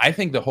 I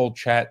think the whole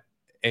chat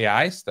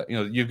AI stuff,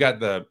 you've got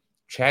the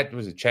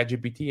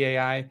ChatGPT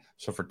AI.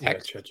 So for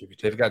text,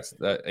 they've got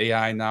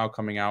AI now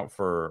coming out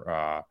for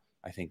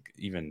I think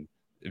even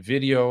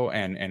video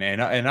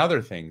and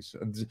other things.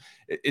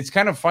 It's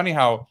kind of funny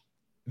how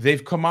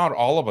they've come out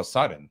all of a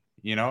sudden.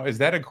 Is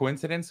that a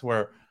coincidence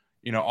where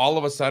all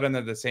of a sudden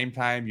at the same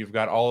time you've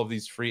got all of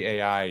these free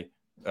AI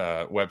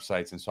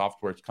websites and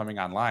softwares coming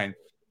online?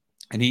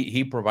 And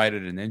he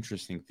provided an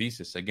interesting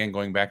thesis, again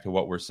going back to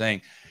what we're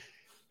saying.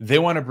 They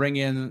want to bring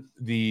in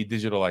the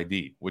digital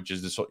ID, which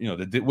is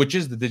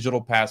the digital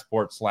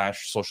passport /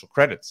 social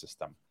credit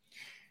system.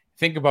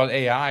 Think about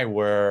AI,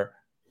 where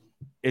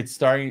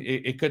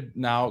it could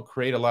now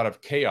create a lot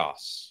of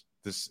chaos,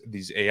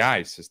 these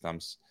AI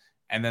systems,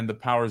 and then the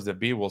powers that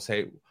be will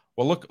say,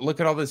 well, look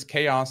at all this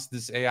chaos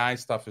this AI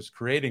stuff is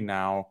creating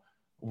now.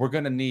 We're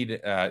going to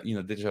need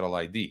digital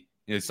ID.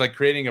 It's like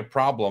creating a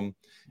problem,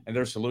 and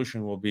their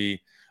solution will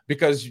be,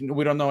 because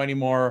we don't know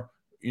anymore,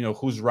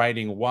 who's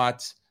writing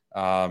what.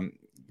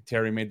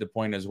 Terry made the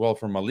point as well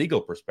from a legal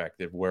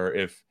perspective, where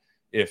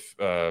if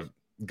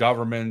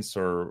governments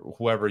or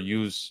whoever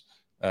use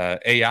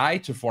AI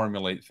to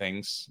formulate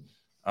things,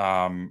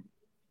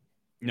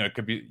 it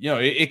could be,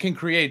 it can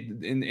create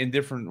in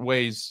different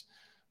ways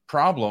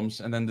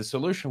problems, and then the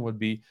solution would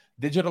be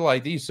digital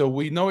ID, so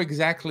we know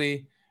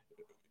exactly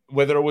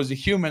whether it was a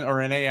human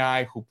or an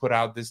AI who put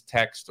out this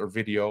text or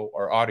video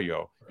or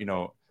audio.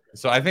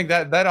 So I think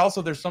that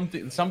also there's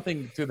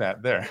something to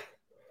that there.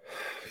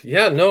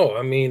 Yeah, no,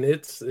 I mean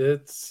it's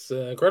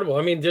incredible.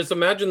 I mean, just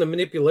imagine the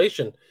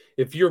manipulation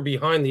if you're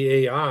behind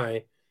the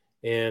AI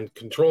and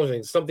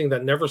controlling something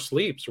that never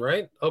sleeps,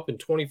 right? Up in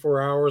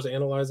 24 hours,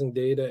 analyzing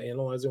data,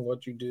 analyzing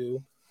what you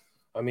do.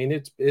 I mean,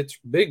 it's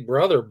Big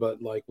Brother,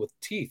 but like with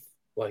teeth.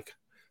 Like,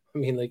 I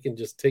mean, they can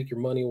just take your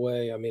money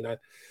away. I mean,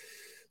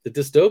 the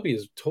dystopia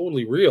is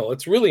totally real.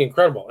 It's really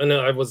incredible. And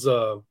I was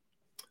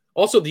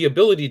also the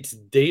ability to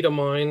data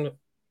mine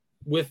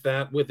with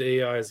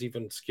AI is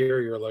even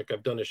scarier. Like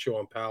I've done a show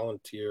on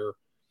Palantir,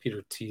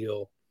 Peter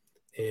Thiel,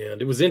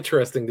 and it was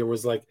interesting. There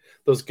was like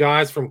those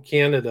guys from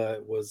Canada.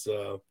 It was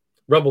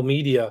Rebel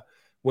Media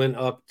went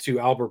up to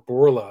Albert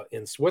Bourla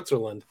in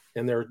Switzerland,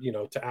 and they're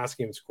to ask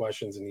him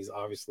questions, and he's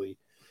obviously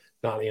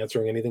not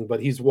answering anything,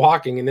 but he's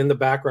walking, and in the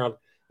background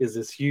is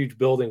this huge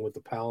building with the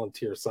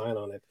Palantir sign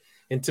on it.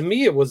 And to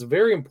me, it was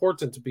very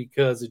important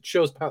because it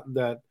shows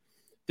that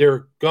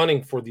they're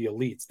gunning for the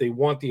elites. They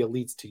want the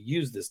elites to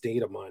use this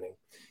data mining.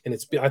 And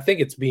I think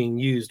it's being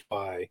used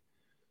by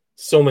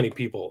so many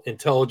people,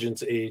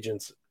 intelligence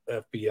agents,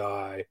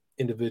 FBI,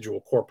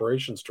 individual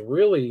corporations, to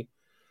really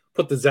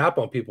put the zap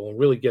on people and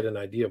really get an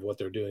idea of what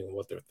they're doing and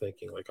what they're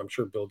thinking. Like I'm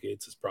sure Bill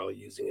Gates is probably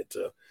using it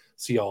to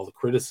see all the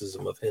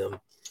criticism of him.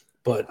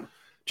 But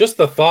just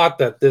the thought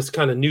that this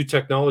kind of new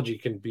technology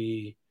can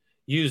be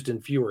used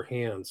in fewer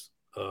hands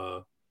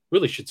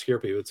really should scare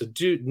people. It's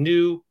a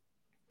new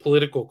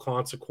political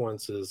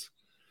consequences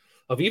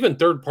of even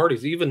third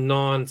parties, even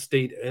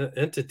non-state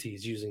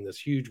entities using this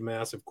huge,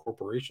 massive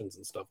corporations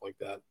and stuff like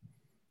that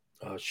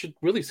should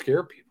really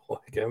scare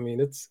people. Like, I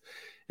mean, it's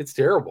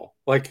terrible.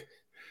 Like,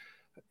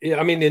 yeah,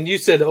 I mean, and you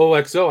said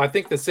OXO. I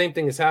think the same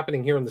thing is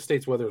happening here in the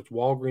States, whether it's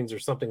Walgreens or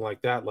something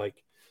like that.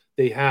 Like,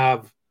 they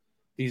have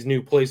these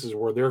new places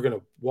where they're going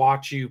to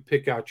watch you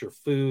pick out your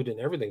food and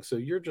everything. So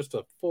you're just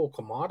a full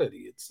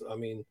commodity. I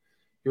mean,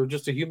 you're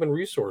just a human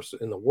resource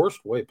in the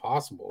worst way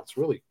possible. It's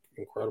really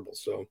incredible.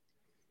 So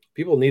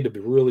people need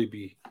to really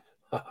be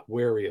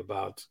wary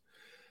about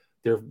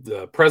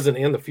the present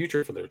and the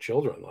future for their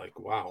children. Like,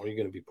 wow, are you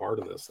going to be part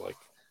of this? Like,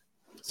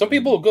 some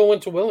people will go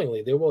into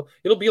willingly. They will.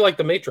 It'll be like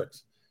the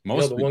Matrix.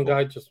 Most the people, one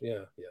guy just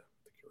yeah.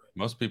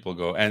 Most people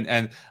go,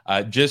 and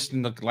just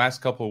in the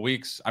last couple of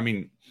weeks, I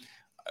mean,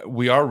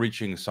 we are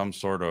reaching some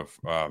sort of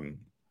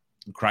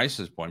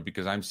crisis point,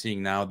 because I'm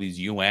seeing now these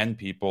UN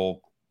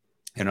people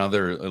and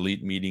other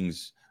elite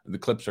meetings. The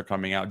clips are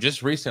coming out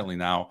just recently.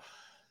 Now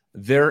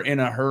they're in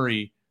a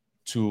hurry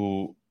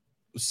to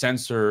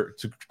censor,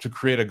 to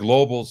create a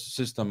global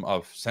system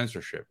of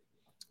censorship,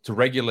 to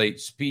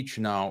regulate speech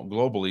now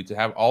globally, to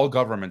have all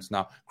governments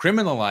now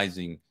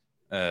criminalizing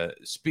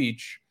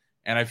speech.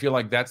 And I feel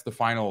like that's the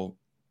final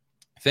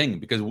thing,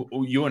 because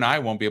you and I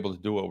won't be able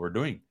to do what we're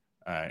doing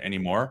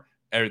anymore.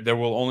 There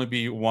will only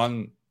be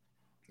one,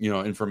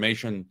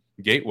 information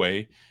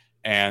gateway.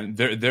 And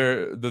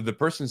the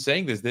person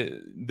saying this,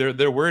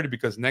 they're worried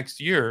because next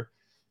year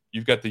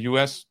you've got the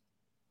U.S.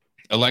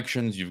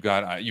 elections, you've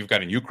got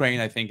in Ukraine,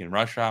 I think, in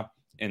Russia,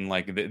 and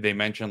like they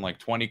mentioned, like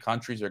 20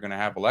 countries are going to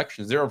have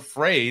elections. They're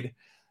afraid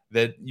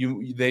that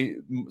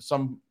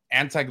some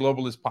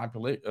anti-globalist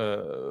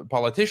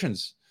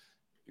politicians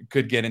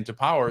could get into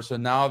power. So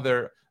now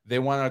they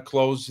want to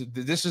close.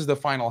 This is the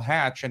final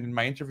hatch. And in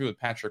my interview with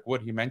Patrick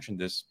Wood, he mentioned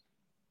this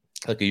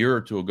like a year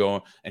or two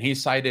ago, and he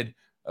cited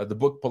the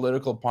book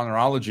Political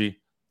Ponerology.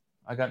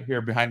 I got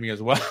here behind me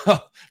as well.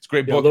 It's a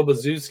great book.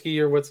 Lobaczewski,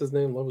 or what's his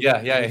name?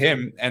 Yeah,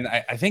 him. And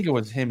I think it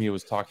was him he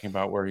was talking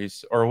about, where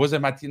or was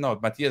it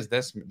Matthias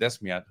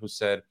Desmiat, who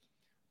said,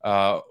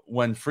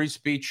 when free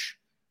speech,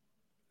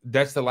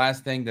 that's the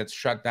last thing that's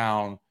shut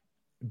down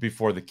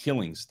before the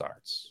killing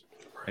starts.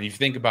 And if you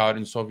think about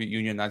in Soviet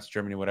Union, Nazi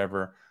Germany,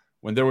 whatever,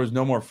 when there was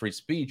no more free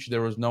speech,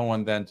 there was no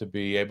one then to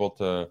be able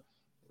to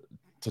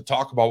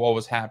talk about what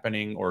was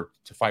happening or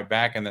to fight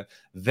back. And then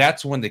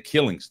that's when the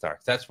killing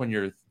starts. That's when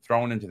you're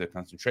thrown into the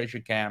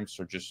concentration camps,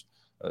 or just,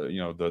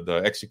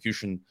 the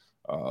execution,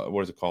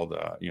 what is it called?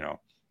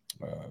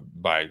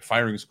 By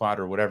firing squad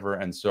or whatever.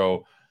 And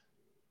so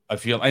I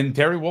feel, and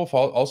Terry Wolf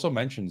also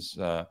mentions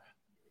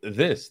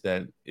this,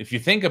 that if you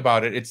think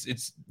about it,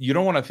 it's you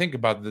don't want to think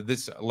about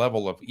this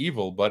level of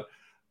evil, but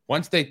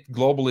once they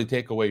globally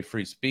take away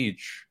free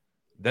speech,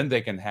 then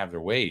they can have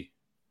their way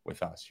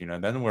with us,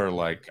 then we're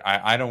like,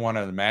 I don't want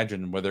to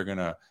imagine where they're going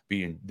to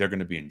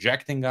be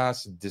injecting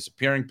us,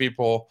 disappearing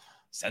people,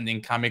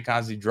 sending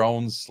kamikaze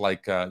drones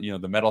like, the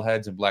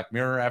metalheads in Black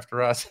Mirror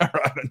after us.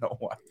 I don't know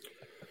what.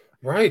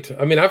 Right.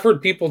 I mean, I've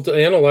heard people to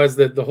analyze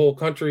that the whole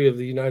country of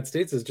the United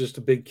States is just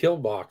a big kill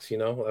box.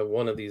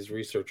 One of these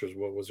researchers,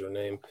 what was her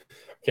name?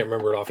 Can't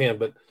remember it offhand,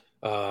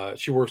 but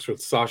she works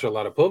with Sasha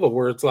Latipova,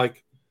 where it's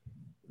like,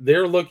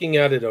 they're looking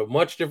at it a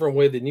much different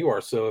way than you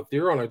are. So if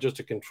they're on just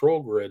a control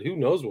grid, who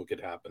knows what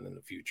could happen in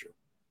the future?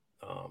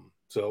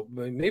 So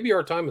maybe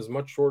our time is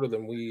much shorter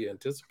than we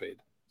anticipate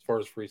as far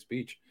as free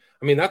speech.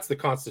 I mean, that's the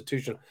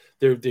Constitution.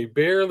 They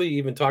barely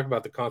even talk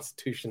about the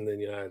Constitution in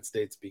the United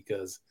States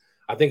because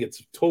I think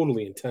it's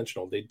totally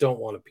intentional. They don't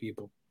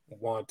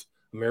want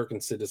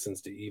American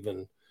citizens to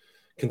even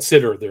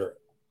consider their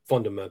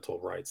fundamental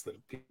rights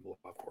that people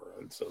have for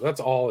it. And so that's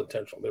all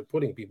intentional. They're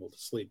putting people to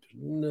sleep. There's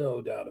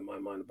no doubt in my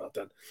mind about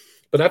that.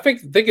 But I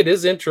think it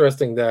is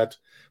interesting that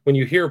when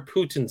you hear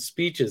Putin's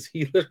speeches,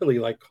 he literally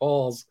like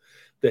calls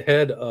the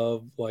head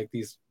of like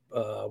these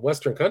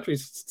Western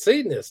countries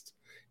Satanists.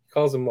 He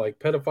calls them like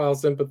pedophile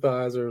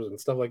sympathizers and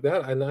stuff like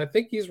that. And I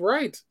think he's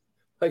right.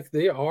 Like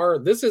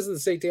this is the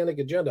satanic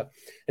agenda.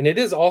 And it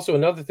is also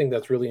another thing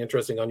that's really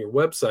interesting on your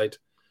website.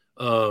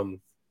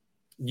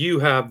 You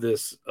have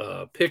this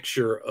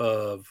picture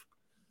of,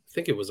 I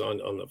think it was on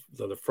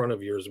the front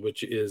of yours,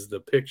 which is the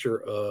picture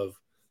of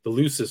the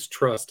Lucis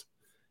Trust.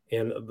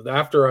 And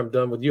after I'm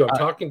done with you, I'm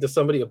talking to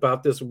somebody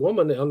about this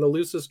woman on the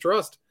Lucis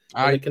Trust.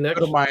 I go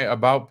to my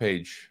about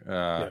page.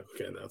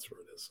 Okay, that's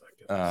where it is.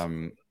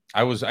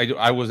 I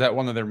was at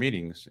one of their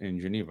meetings in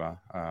Geneva.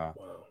 Wow.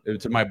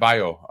 It's in my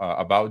bio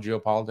about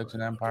geopolitics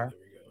and empire.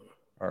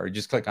 Or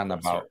just click on the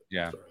about.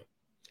 Yeah,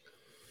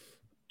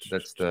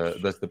 that's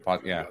the pod.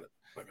 Yeah,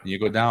 you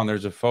go down.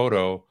 There's a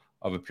photo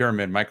of a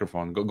pyramid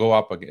microphone. Go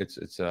up.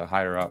 It's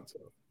higher up.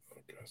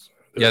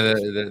 Yeah,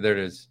 there it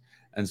is.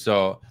 And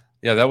so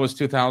yeah, that was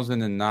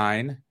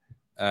 2009.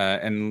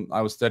 And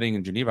I was studying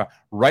in Geneva,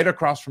 right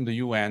across from the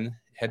UN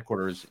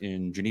headquarters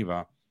in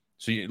Geneva.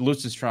 So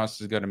Lucis Trust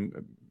has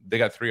they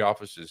got 3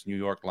 offices: New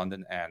York,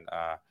 London, and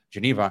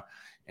Geneva.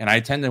 And I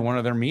attended one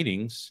of their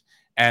meetings,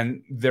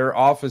 and their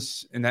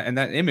office in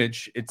that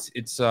image,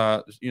 it's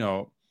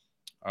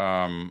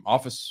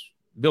office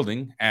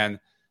building, and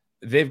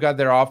they've got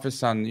their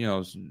office on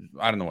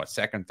I don't know what,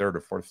 second, third,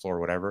 or fourth floor, or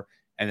whatever.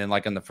 And then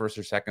like on the first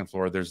or second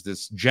floor, there's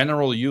this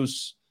general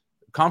use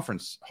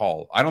conference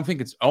hall. I don't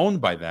think it's owned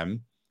by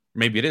them.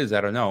 Maybe it is.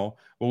 I don't know.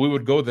 But we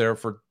would go there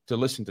to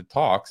listen to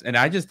talks. And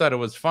I just thought it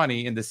was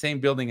funny, in the same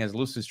building as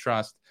Lucis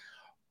Trust.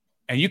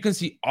 And you can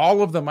see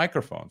all of the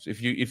microphones.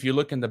 If you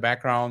look in the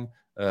background,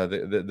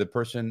 the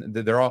person,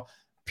 they're all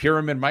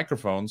pyramid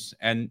microphones.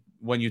 And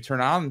when you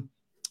turn on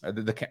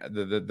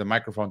the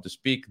microphone to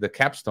speak, the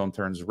capstone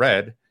turns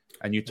red,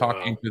 and you talk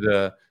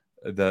into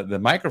the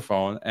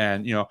microphone.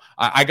 And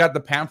I got the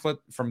pamphlet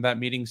from that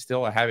meeting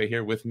still. I have it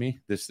here with me,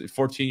 this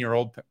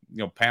 14-year-old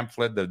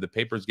pamphlet. The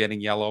paper's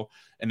getting yellow,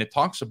 and it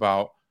talks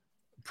about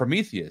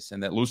Prometheus,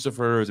 and that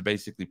Lucifer is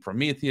basically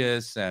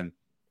Prometheus. And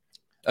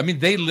I mean,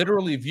 they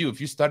literally view, if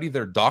you study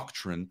their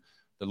doctrine,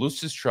 the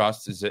Lucis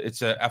Trust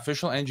it's an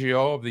official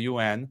NGO of the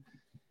UN,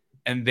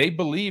 and they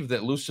believe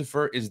that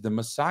Lucifer is the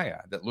Messiah,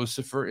 that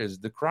Lucifer is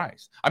the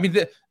Christ. I mean,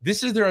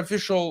 this is their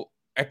official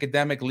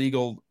academic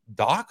legal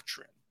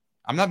doctrine.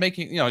 I'm not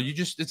making,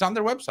 it's on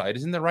their website,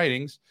 it's in their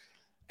writings.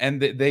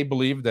 And they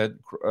believe that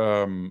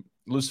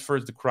Lucifer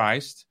is the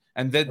Christ,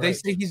 and that they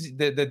say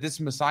that this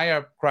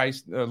Messiah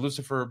Christ,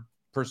 Lucifer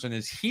person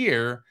is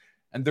here,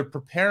 and they're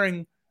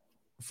preparing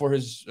for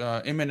his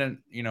imminent,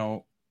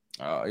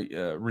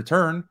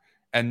 return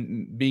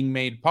and being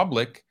made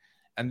public,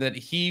 and that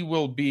he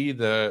will be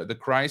the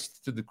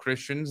Christ to the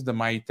Christians, the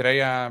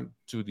Maitreya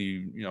to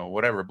the,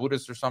 whatever,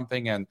 Buddhists or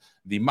something, and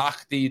the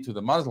Mahdi to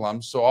the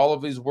Muslims. So all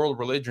of these world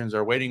religions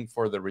are waiting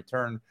for the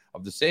return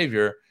of the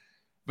Savior.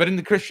 But in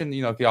the Christian,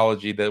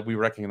 theology, that we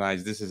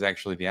recognize this is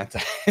actually the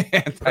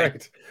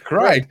anti-Christ.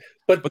 Right.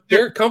 But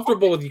they're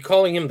comfortable with you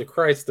calling him the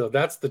Christ, though.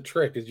 That's the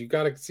trick, is you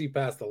got to see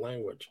past the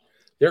language.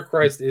 Their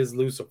Christ is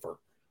Lucifer.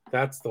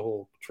 That's the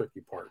whole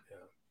tricky part.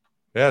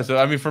 Yeah, so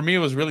I mean, for me, it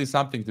was really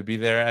something to be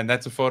there. And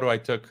that's a photo I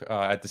took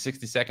at the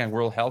 62nd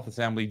World Health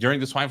Assembly during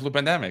the swine flu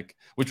pandemic,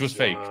 which was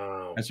fake.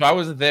 And so I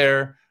was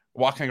there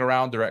walking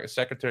around. The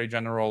Secretary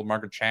General,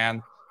 Margaret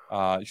Chan,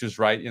 she was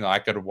right. I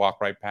could walk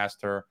right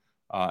past her.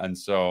 And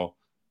so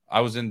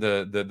I was in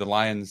the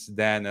lion's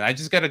den, and I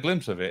just got a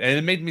glimpse of it. And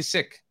it made me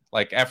sick.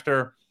 Like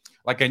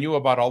I knew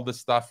about all this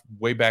stuff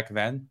way back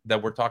then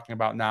that we're talking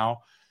about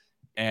now.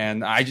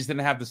 And I just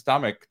didn't have the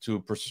stomach to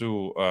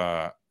pursue,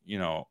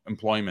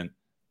 employment,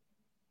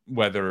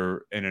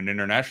 whether in an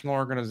international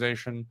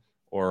organization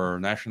or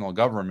national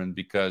government,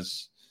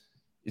 because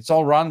it's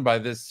all run by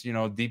this,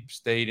 deep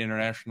state,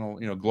 international,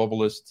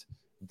 globalist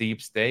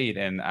deep state.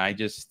 And I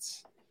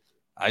just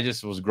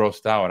was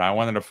grossed out. I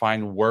wanted to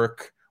find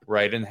work where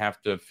I didn't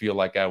have to feel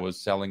like I was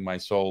selling my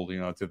soul,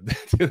 to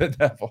the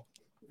devil.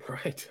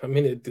 Right. I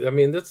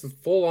mean, this is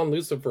full on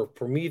Lucifer.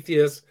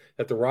 Prometheus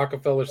at the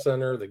Rockefeller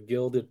Center, the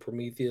gilded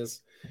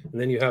Prometheus, and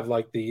then you have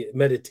like the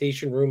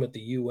meditation room at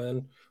the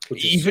UN,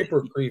 which is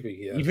super creepy.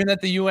 Yeah. Even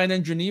at the UN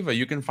in Geneva,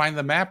 you can find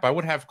the map. I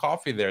would have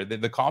coffee there.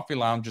 The coffee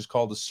lounge is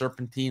called the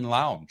Serpentine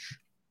Lounge.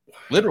 Wow.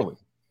 Literally,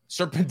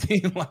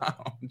 Serpentine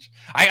Lounge.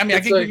 I can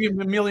give you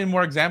a million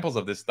more examples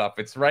of this stuff.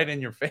 It's right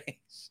in your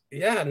face.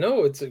 Yeah,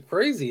 no, it's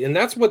crazy, and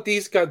that's what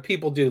these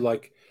people do.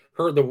 Like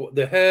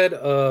the head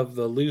of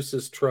the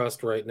Lucis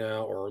Trust right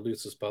now, or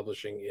Lucis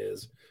Publishing,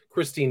 is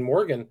Christine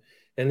Morgan,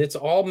 and it's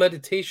all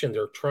meditation.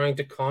 They're trying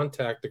to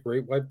contact the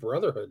Great White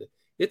Brotherhood.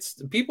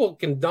 It's people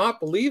cannot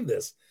believe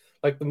this.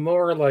 Like the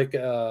more like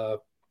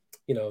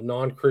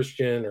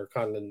non-Christian or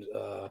kind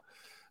of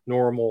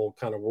normal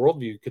kind of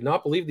worldview could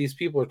not believe these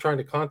people are trying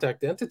to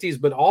contact entities.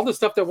 But all the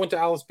stuff that went to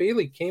Alice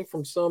Bailey came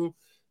from some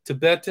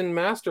Tibetan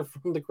master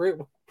from the Great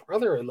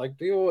Brotherhood. Like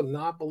people would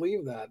not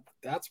believe that.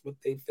 That's what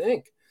they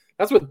think.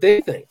 That's what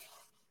they think.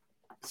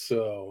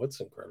 So it's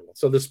incredible.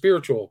 So the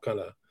spiritual kind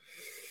of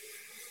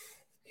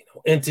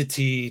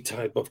entity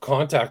type of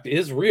contact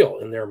is real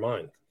in their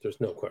mind.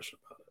 There's no question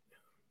about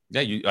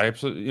it. Yeah, I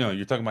absolutely.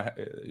 You're talking about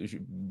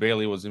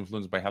Bailey was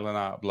influenced by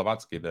Helena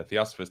Blavatsky, the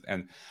Theosophist,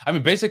 and I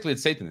mean, basically,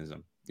 it's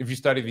Satanism. If you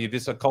study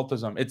this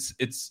occultism, it's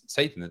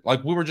Satan.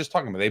 Like we were just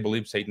talking about, they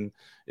believe Satan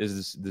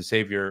is the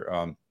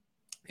savior.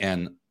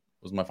 And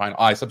was my final.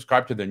 I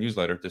subscribe to their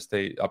newsletter to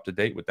stay up to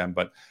date with them,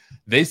 but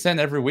they send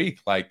every week.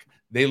 Like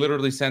they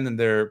literally send in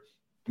their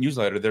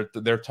newsletter.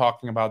 They're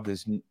talking about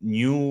this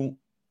new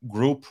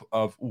group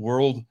of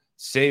world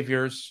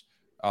saviors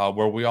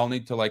where we all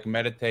need to like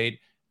meditate,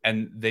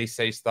 and they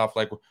say stuff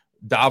like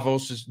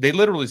they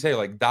literally say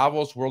like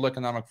Davos World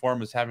Economic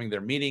Forum is having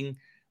their meeting.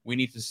 We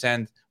need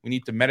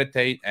to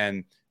meditate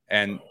and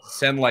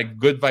send like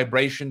good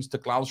vibrations to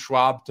Klaus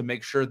Schwab to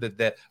make sure that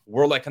the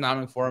World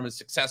Economic Forum is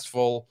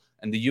successful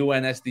and the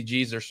UN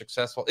SDGs are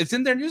successful. It's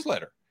in their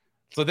newsletter.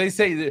 So they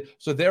say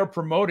so they're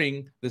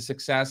promoting the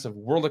success of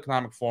World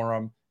Economic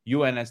Forum,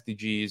 UN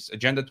SDGs,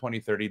 Agenda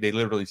 2030, they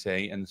literally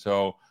say. And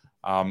so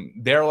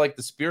they're like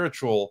the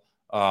spiritual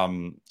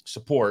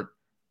support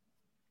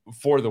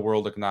for the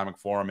World Economic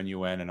Forum and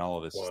UN and all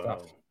of this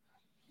stuff.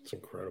 It's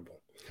incredible.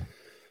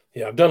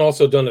 Yeah, I've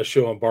also done a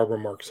show on Barbara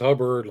Marx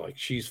Hubbard. Like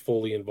she's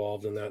fully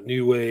involved in that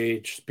new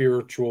age,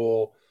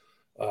 spiritual,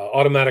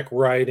 automatic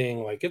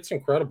writing. Like it's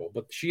incredible.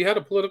 But she had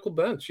a political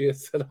bent. She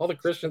said all the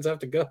Christians have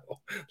to go.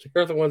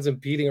 They're the ones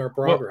impeding our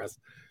progress.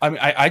 Well, I mean,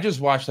 I just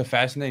watched a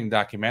fascinating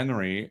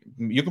documentary.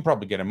 You can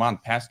probably get him on,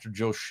 Pastor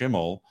Joe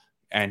Schimmel,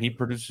 and he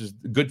produces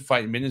Good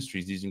Fight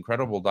Ministries, these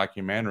incredible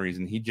documentaries.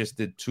 And he just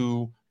did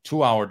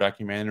two-hour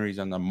documentaries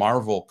on the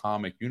Marvel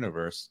comic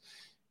universe.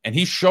 And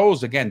he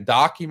shows, again,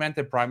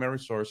 documented primary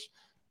source,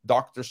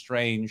 Doctor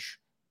Strange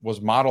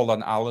was modeled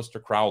on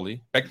Aleister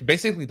Crowley.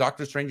 Basically,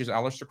 Doctor Strange is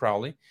Aleister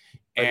Crowley.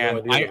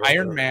 And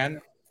Iron Man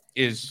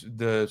is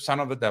the son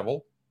of the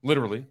devil,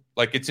 literally.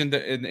 Like it's in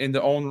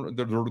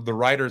the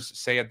writers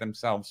say it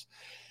themselves.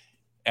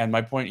 And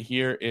my point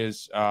here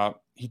is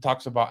he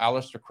talks about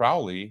Aleister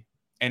Crowley.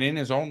 And in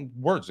his own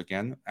words,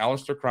 again,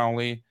 Aleister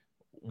Crowley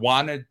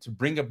wanted to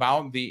bring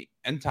about the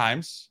end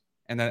times.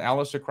 And then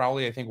Aleister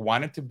Crowley, I think,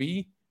 wanted to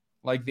be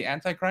like the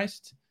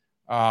Antichrist,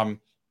 or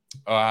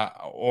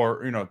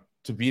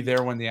to be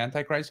there when the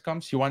Antichrist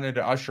comes. He wanted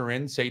to usher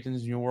in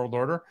Satan's New World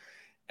Order,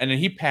 and then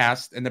he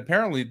passed. And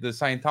apparently, the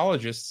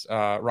Scientologists,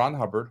 Ron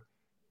Hubbard,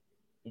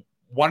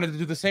 wanted to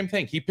do the same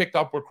thing. He picked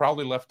up where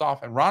Crowley left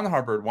off, and Ron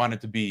Hubbard wanted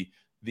to be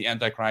the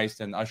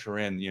Antichrist and usher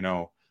in,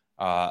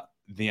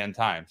 the end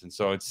times. And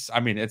so it's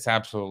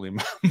absolutely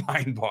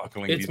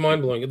mind-boggling. It's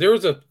mind-blowing.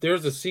 There's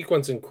a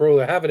sequence in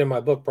Crowley. I have it in my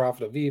book,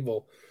 Prophet of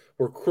Evil,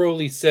 where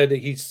Crowley said that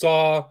he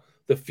saw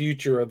the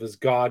future of his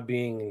God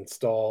being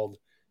installed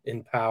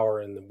in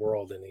power in the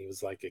world, and he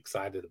was like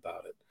excited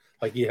about it.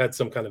 Like he had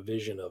some kind of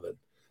vision of it.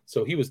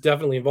 So he was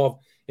definitely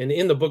involved. And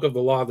in the Book of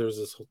the Law, there's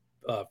this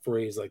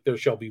phrase like, there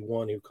shall be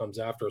one who comes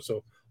after.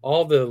 So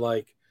all the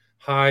like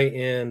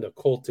high-end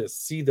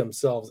occultists see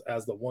themselves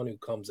as the one who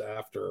comes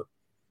after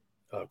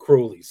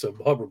Crowley. So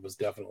Hubbard was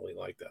definitely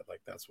like that.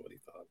 Like that's what he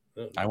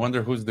thought. I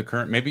wonder who's the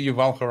current. Maybe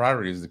Yuval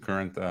Harari is the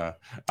current. I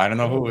don't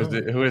know who is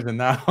it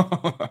now.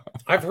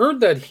 I've heard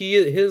that he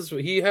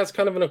has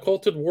kind of an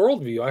occulted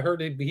worldview. I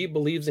heard he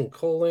believes in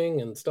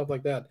culling and stuff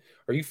like that.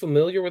 Are you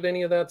familiar with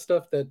any of that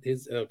stuff?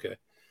 Okay.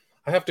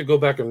 I have to go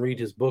back and read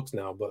his books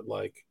now, but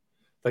like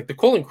the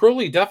culling,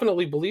 Crowley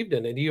definitely believed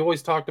in it. He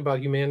always talked about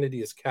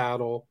humanity as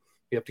cattle.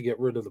 You have to get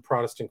rid of the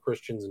Protestant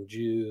Christians and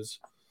Jews.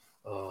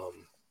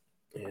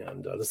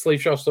 And the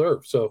slave shall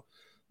serve. So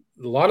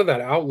a lot of that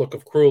outlook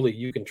of Crowley,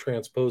 you can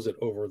transpose it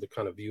over the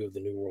kind of view of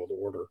the New World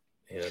Order.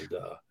 And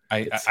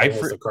it's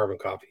almost a carbon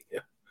copy.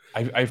 Yeah.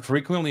 I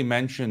frequently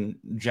mention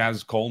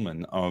Jazz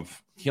Coleman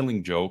of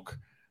Killing Joke.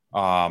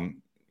 I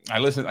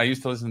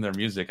used to listen to their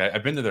music.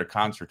 I've been to their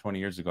concert 20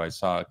 years ago. I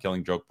saw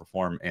Killing Joke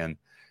perform in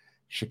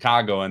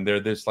Chicago, and they're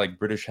this like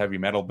British heavy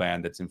metal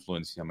band that's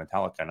influenced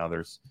Metallica and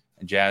others.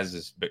 And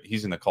Jazz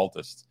he's an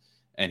occultist,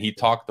 and he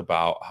talked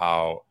about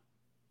how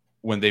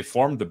when they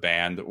formed the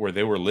band, where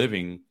they were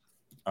living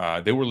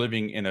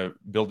in a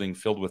building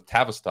filled with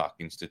Tavistock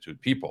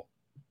Institute people.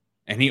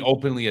 And he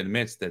openly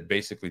admits that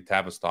basically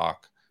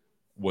Tavistock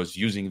was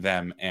using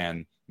them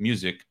and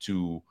music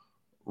to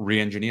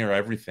re-engineer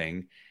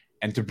everything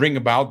and to bring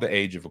about the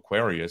age of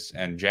Aquarius.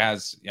 And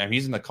Jazz,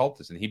 he's an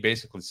occultist, and he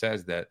basically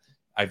says that,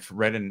 I've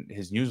read in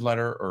his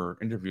newsletter or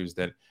interviews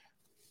that,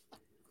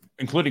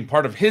 including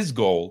part of his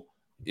goal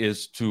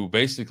is to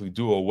basically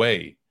do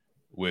away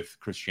with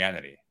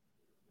Christianity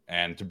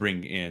and to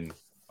bring in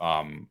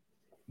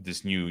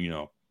this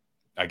new,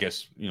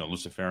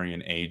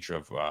 Luciferian age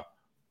of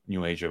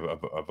new age of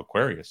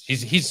Aquarius.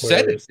 He's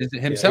said Aquarius, it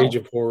yeah, himself. Age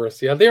of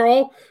Horus. Yeah, they're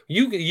all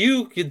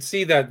you could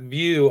see that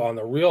view on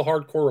the real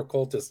hardcore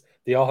occultists.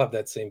 They all have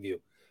that same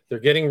view. They're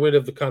getting rid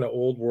of the kind of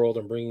old world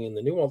and bringing in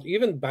the new world.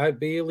 Even by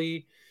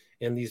Bailey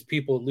and these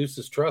people at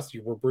Lucis Trust,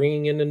 we're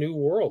bringing in a new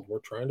world. We're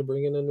trying to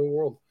bring in a new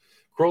world.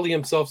 Crowley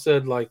himself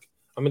said, like,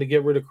 I'm going to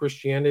get rid of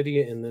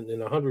Christianity, and then in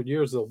 100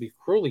 years there'll be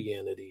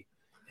Crowleyanity.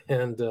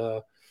 And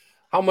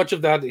how much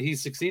of that he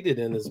succeeded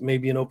in is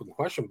maybe an open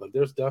question, but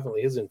there's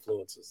definitely his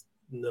influences,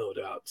 no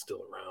doubt,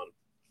 still around.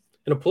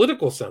 In a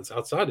political sense,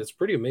 outside, it's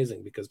pretty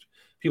amazing because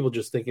people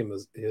just think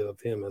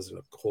of him as an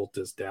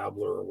occultist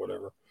dabbler or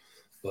whatever.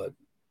 But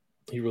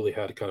he really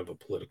had kind of a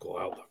political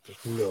outlook.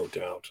 There's no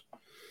doubt.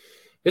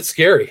 It's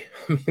scary.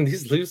 I mean,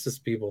 these Lucis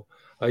people.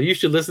 You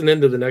should listen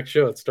into the next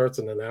show. It starts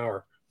in an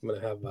hour. I'm gonna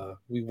have.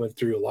 We went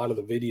through a lot of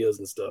the videos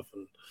and stuff,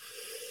 and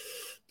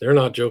they're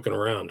not joking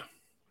around.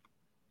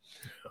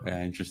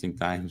 Yeah, interesting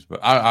times, but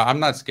I'm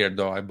not scared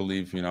though. I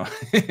believe,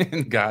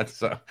 in God,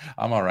 so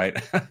I'm all right.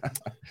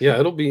 Yeah,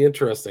 it'll be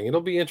interesting.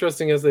 It'll be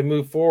interesting as they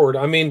move forward.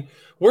 I mean,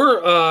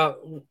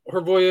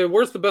 Hrvoje,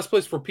 where's the best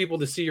place for people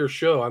to see your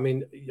show? I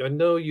mean, I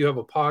know you have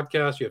a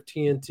podcast, you have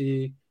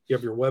TNT, you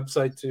have your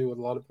website too with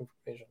a lot of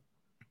information.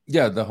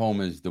 Yeah, the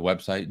home is the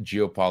website,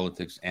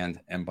 Geopolitics and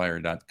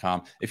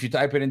Empire.com. If you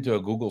type it into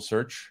a Google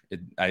search,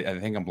 I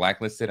think I'm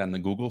blacklisted on the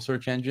Google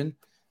search engine.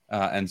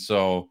 And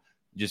so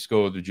just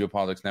go to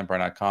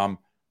geopoliticsandempire.com.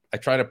 I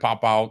try to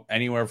pop out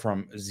anywhere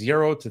from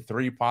 0 to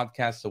 3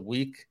 podcasts a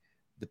week,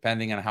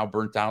 depending on how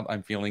burnt out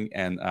I'm feeling.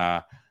 And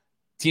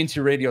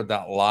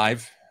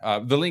tntradio.live.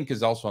 The link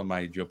is also on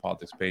my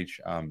Geopolitics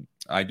page.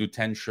 I do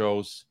 10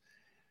 shows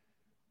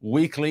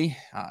weekly,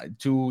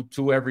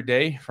 two every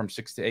day from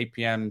 6 to 8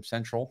 p.m.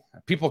 Central.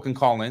 People can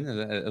call in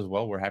as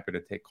well. We're happy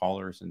to take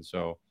callers. And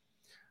so,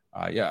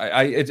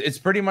 it's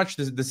pretty much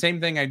the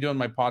same thing I do on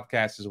my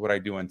podcast is what I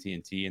do on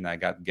TNT. And I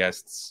got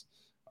guests.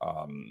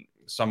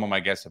 Some of my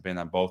guests have been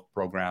on both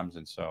programs.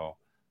 And so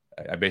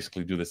I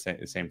basically do the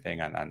same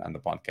thing on the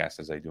podcast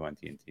as I do on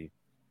TNT.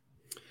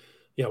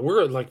 Yeah,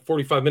 we're at like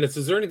 45 minutes.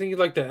 Is there anything you'd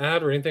like to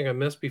add or anything I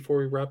missed before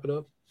we wrap it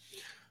up?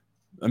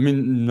 I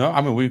mean, no.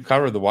 I mean, we've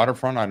covered the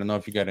waterfront. I don't know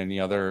if you got any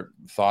other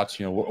thoughts.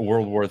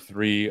 World War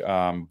III.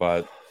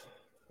 But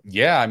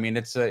yeah, I mean,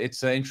 it's an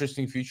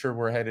interesting future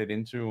we're headed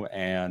into,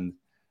 and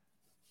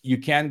you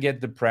can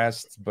get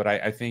depressed. But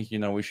I think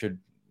we should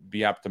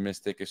be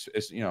optimistic.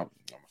 It's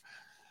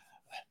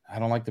I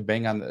don't like to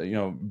bang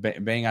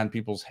on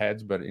people's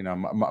heads, but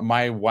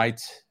my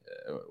white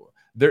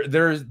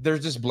there's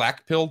this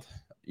black pilled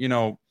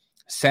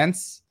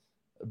sense.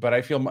 But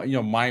I feel,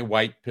 my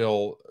white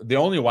pill, the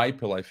only white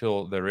pill I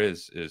feel there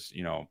is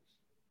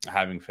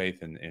having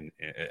faith in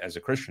as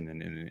a Christian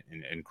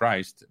in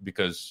Christ,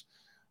 because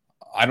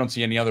I don't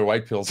see any other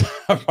white pills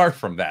apart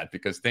from that,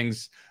 because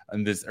things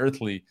on this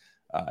earthly,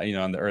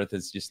 on the earth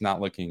is just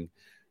not looking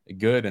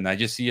good. And I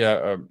just see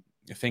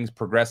things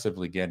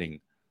progressively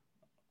getting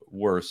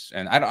worse.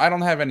 And I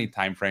don't have any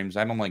time frames.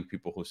 I don't like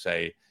people who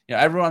say,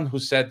 everyone who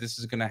said this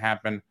is going to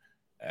happen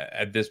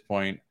at this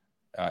point,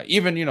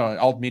 even,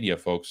 alt media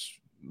folks,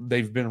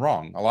 they've been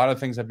wrong. A lot of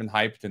things have been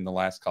hyped in the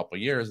last couple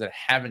of years that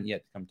haven't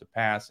yet come to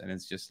pass. And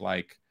it's just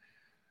like,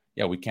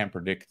 we can't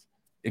predict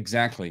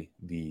exactly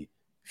the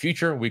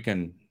future. We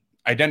can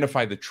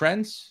identify the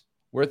trends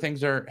where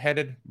things are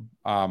headed.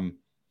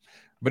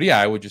 But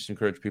I would just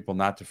encourage people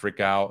not to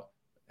freak out,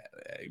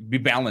 be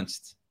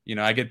balanced.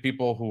 I get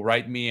people who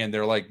write me and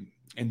they're like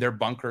in their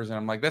bunkers, and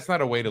I'm like, that's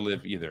not a way to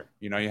live either.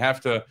 You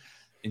have to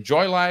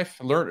enjoy life,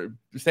 learn,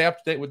 stay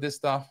up to date with this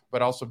stuff,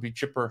 but also be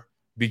chipper,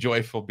 be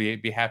joyful,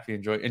 be happy,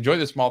 enjoy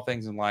the small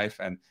things in life.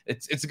 And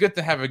it's good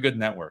to have a good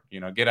network,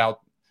 get out.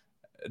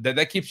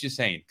 That keeps you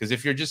sane, because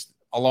if you're just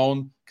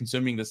alone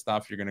consuming this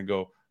stuff, you're going to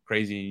go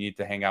crazy. You need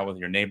to hang out with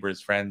your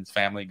neighbors, friends,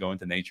 family, go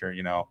into nature,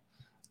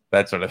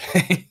 that sort of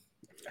thing.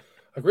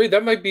 Agreed.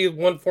 That might be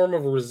one form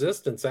of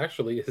resistance,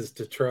 actually, is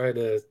to try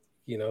to,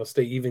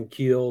 stay even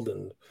keeled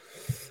and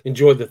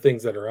enjoy the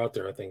things that are out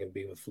there, I think, and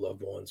be with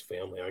loved ones,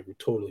 family. I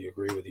totally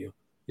agree with you.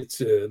 It's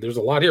there's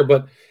a lot here,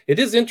 but it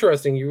is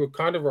interesting. You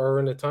kind of are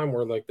in a time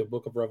where, like, the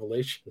Book of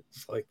Revelation,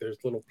 it's like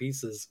there's little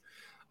pieces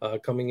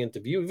coming into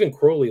view. Even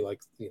Crowley,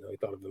 like, he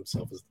thought of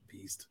himself as the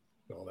beast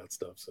and all that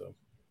stuff. So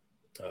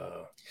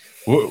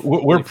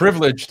we're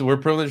privileged. We're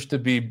privileged to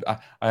be.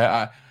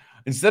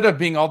 Instead of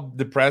being all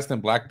depressed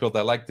and black pilled,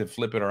 I like to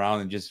flip it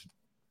around and just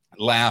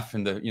laugh.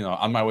 And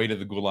on my way to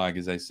the gulag,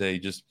 as I say,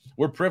 just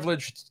we're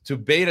privileged to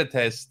beta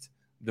test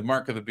the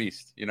mark of the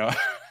beast.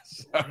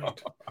 So.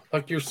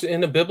 Like you're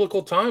in the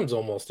biblical times,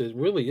 almost. It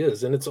really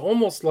is. And it's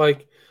almost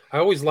like, I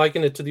always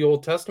liken it to the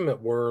Old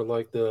Testament, where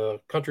like the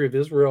country of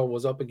Israel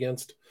was up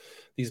against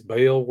these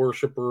Baal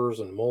worshipers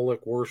and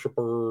Moloch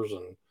worshipers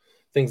and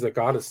things that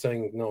God is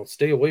saying, no,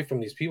 stay away from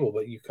these people.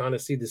 But you kind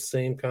of see the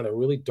same kind of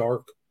really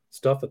dark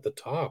stuff at the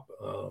top.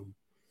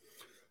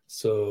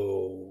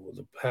 So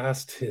the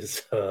past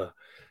is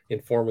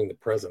informing the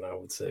present, I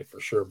would say, for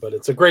sure. But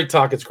it's a great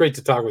talk. It's great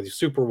to talk with you.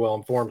 Super well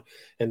informed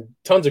and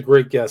tons of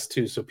great guests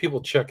too. So people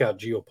check out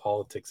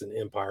Geopolitics and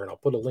Empire, and I'll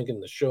put a link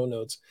in the show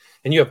notes.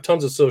 And you have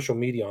tons of social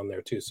media on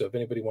there too. So if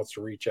anybody wants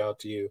to reach out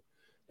to you,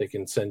 they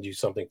can send you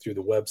something through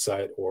the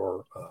website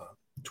or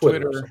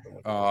Twitter or something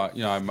like that.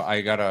 You know,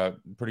 I got a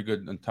pretty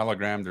good on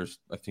Telegram. There's,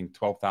 I think,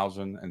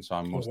 12,000. And so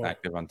I'm most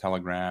active on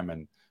Telegram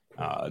and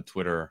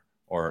Twitter,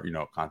 or, you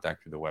know,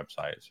 contact through the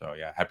website. So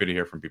yeah, happy to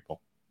hear from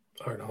people.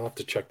 All right, I'll have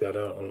to check that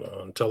out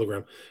on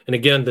Telegram. And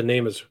again, the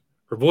name is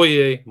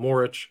Hrvoje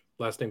Moric.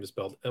 Last name is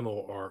spelled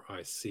Moric.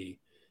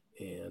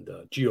 And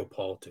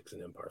Geopolitics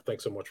and Empire.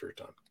 Thanks so much for your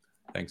time.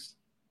 Thanks.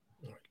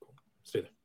 All right, cool. Stay there.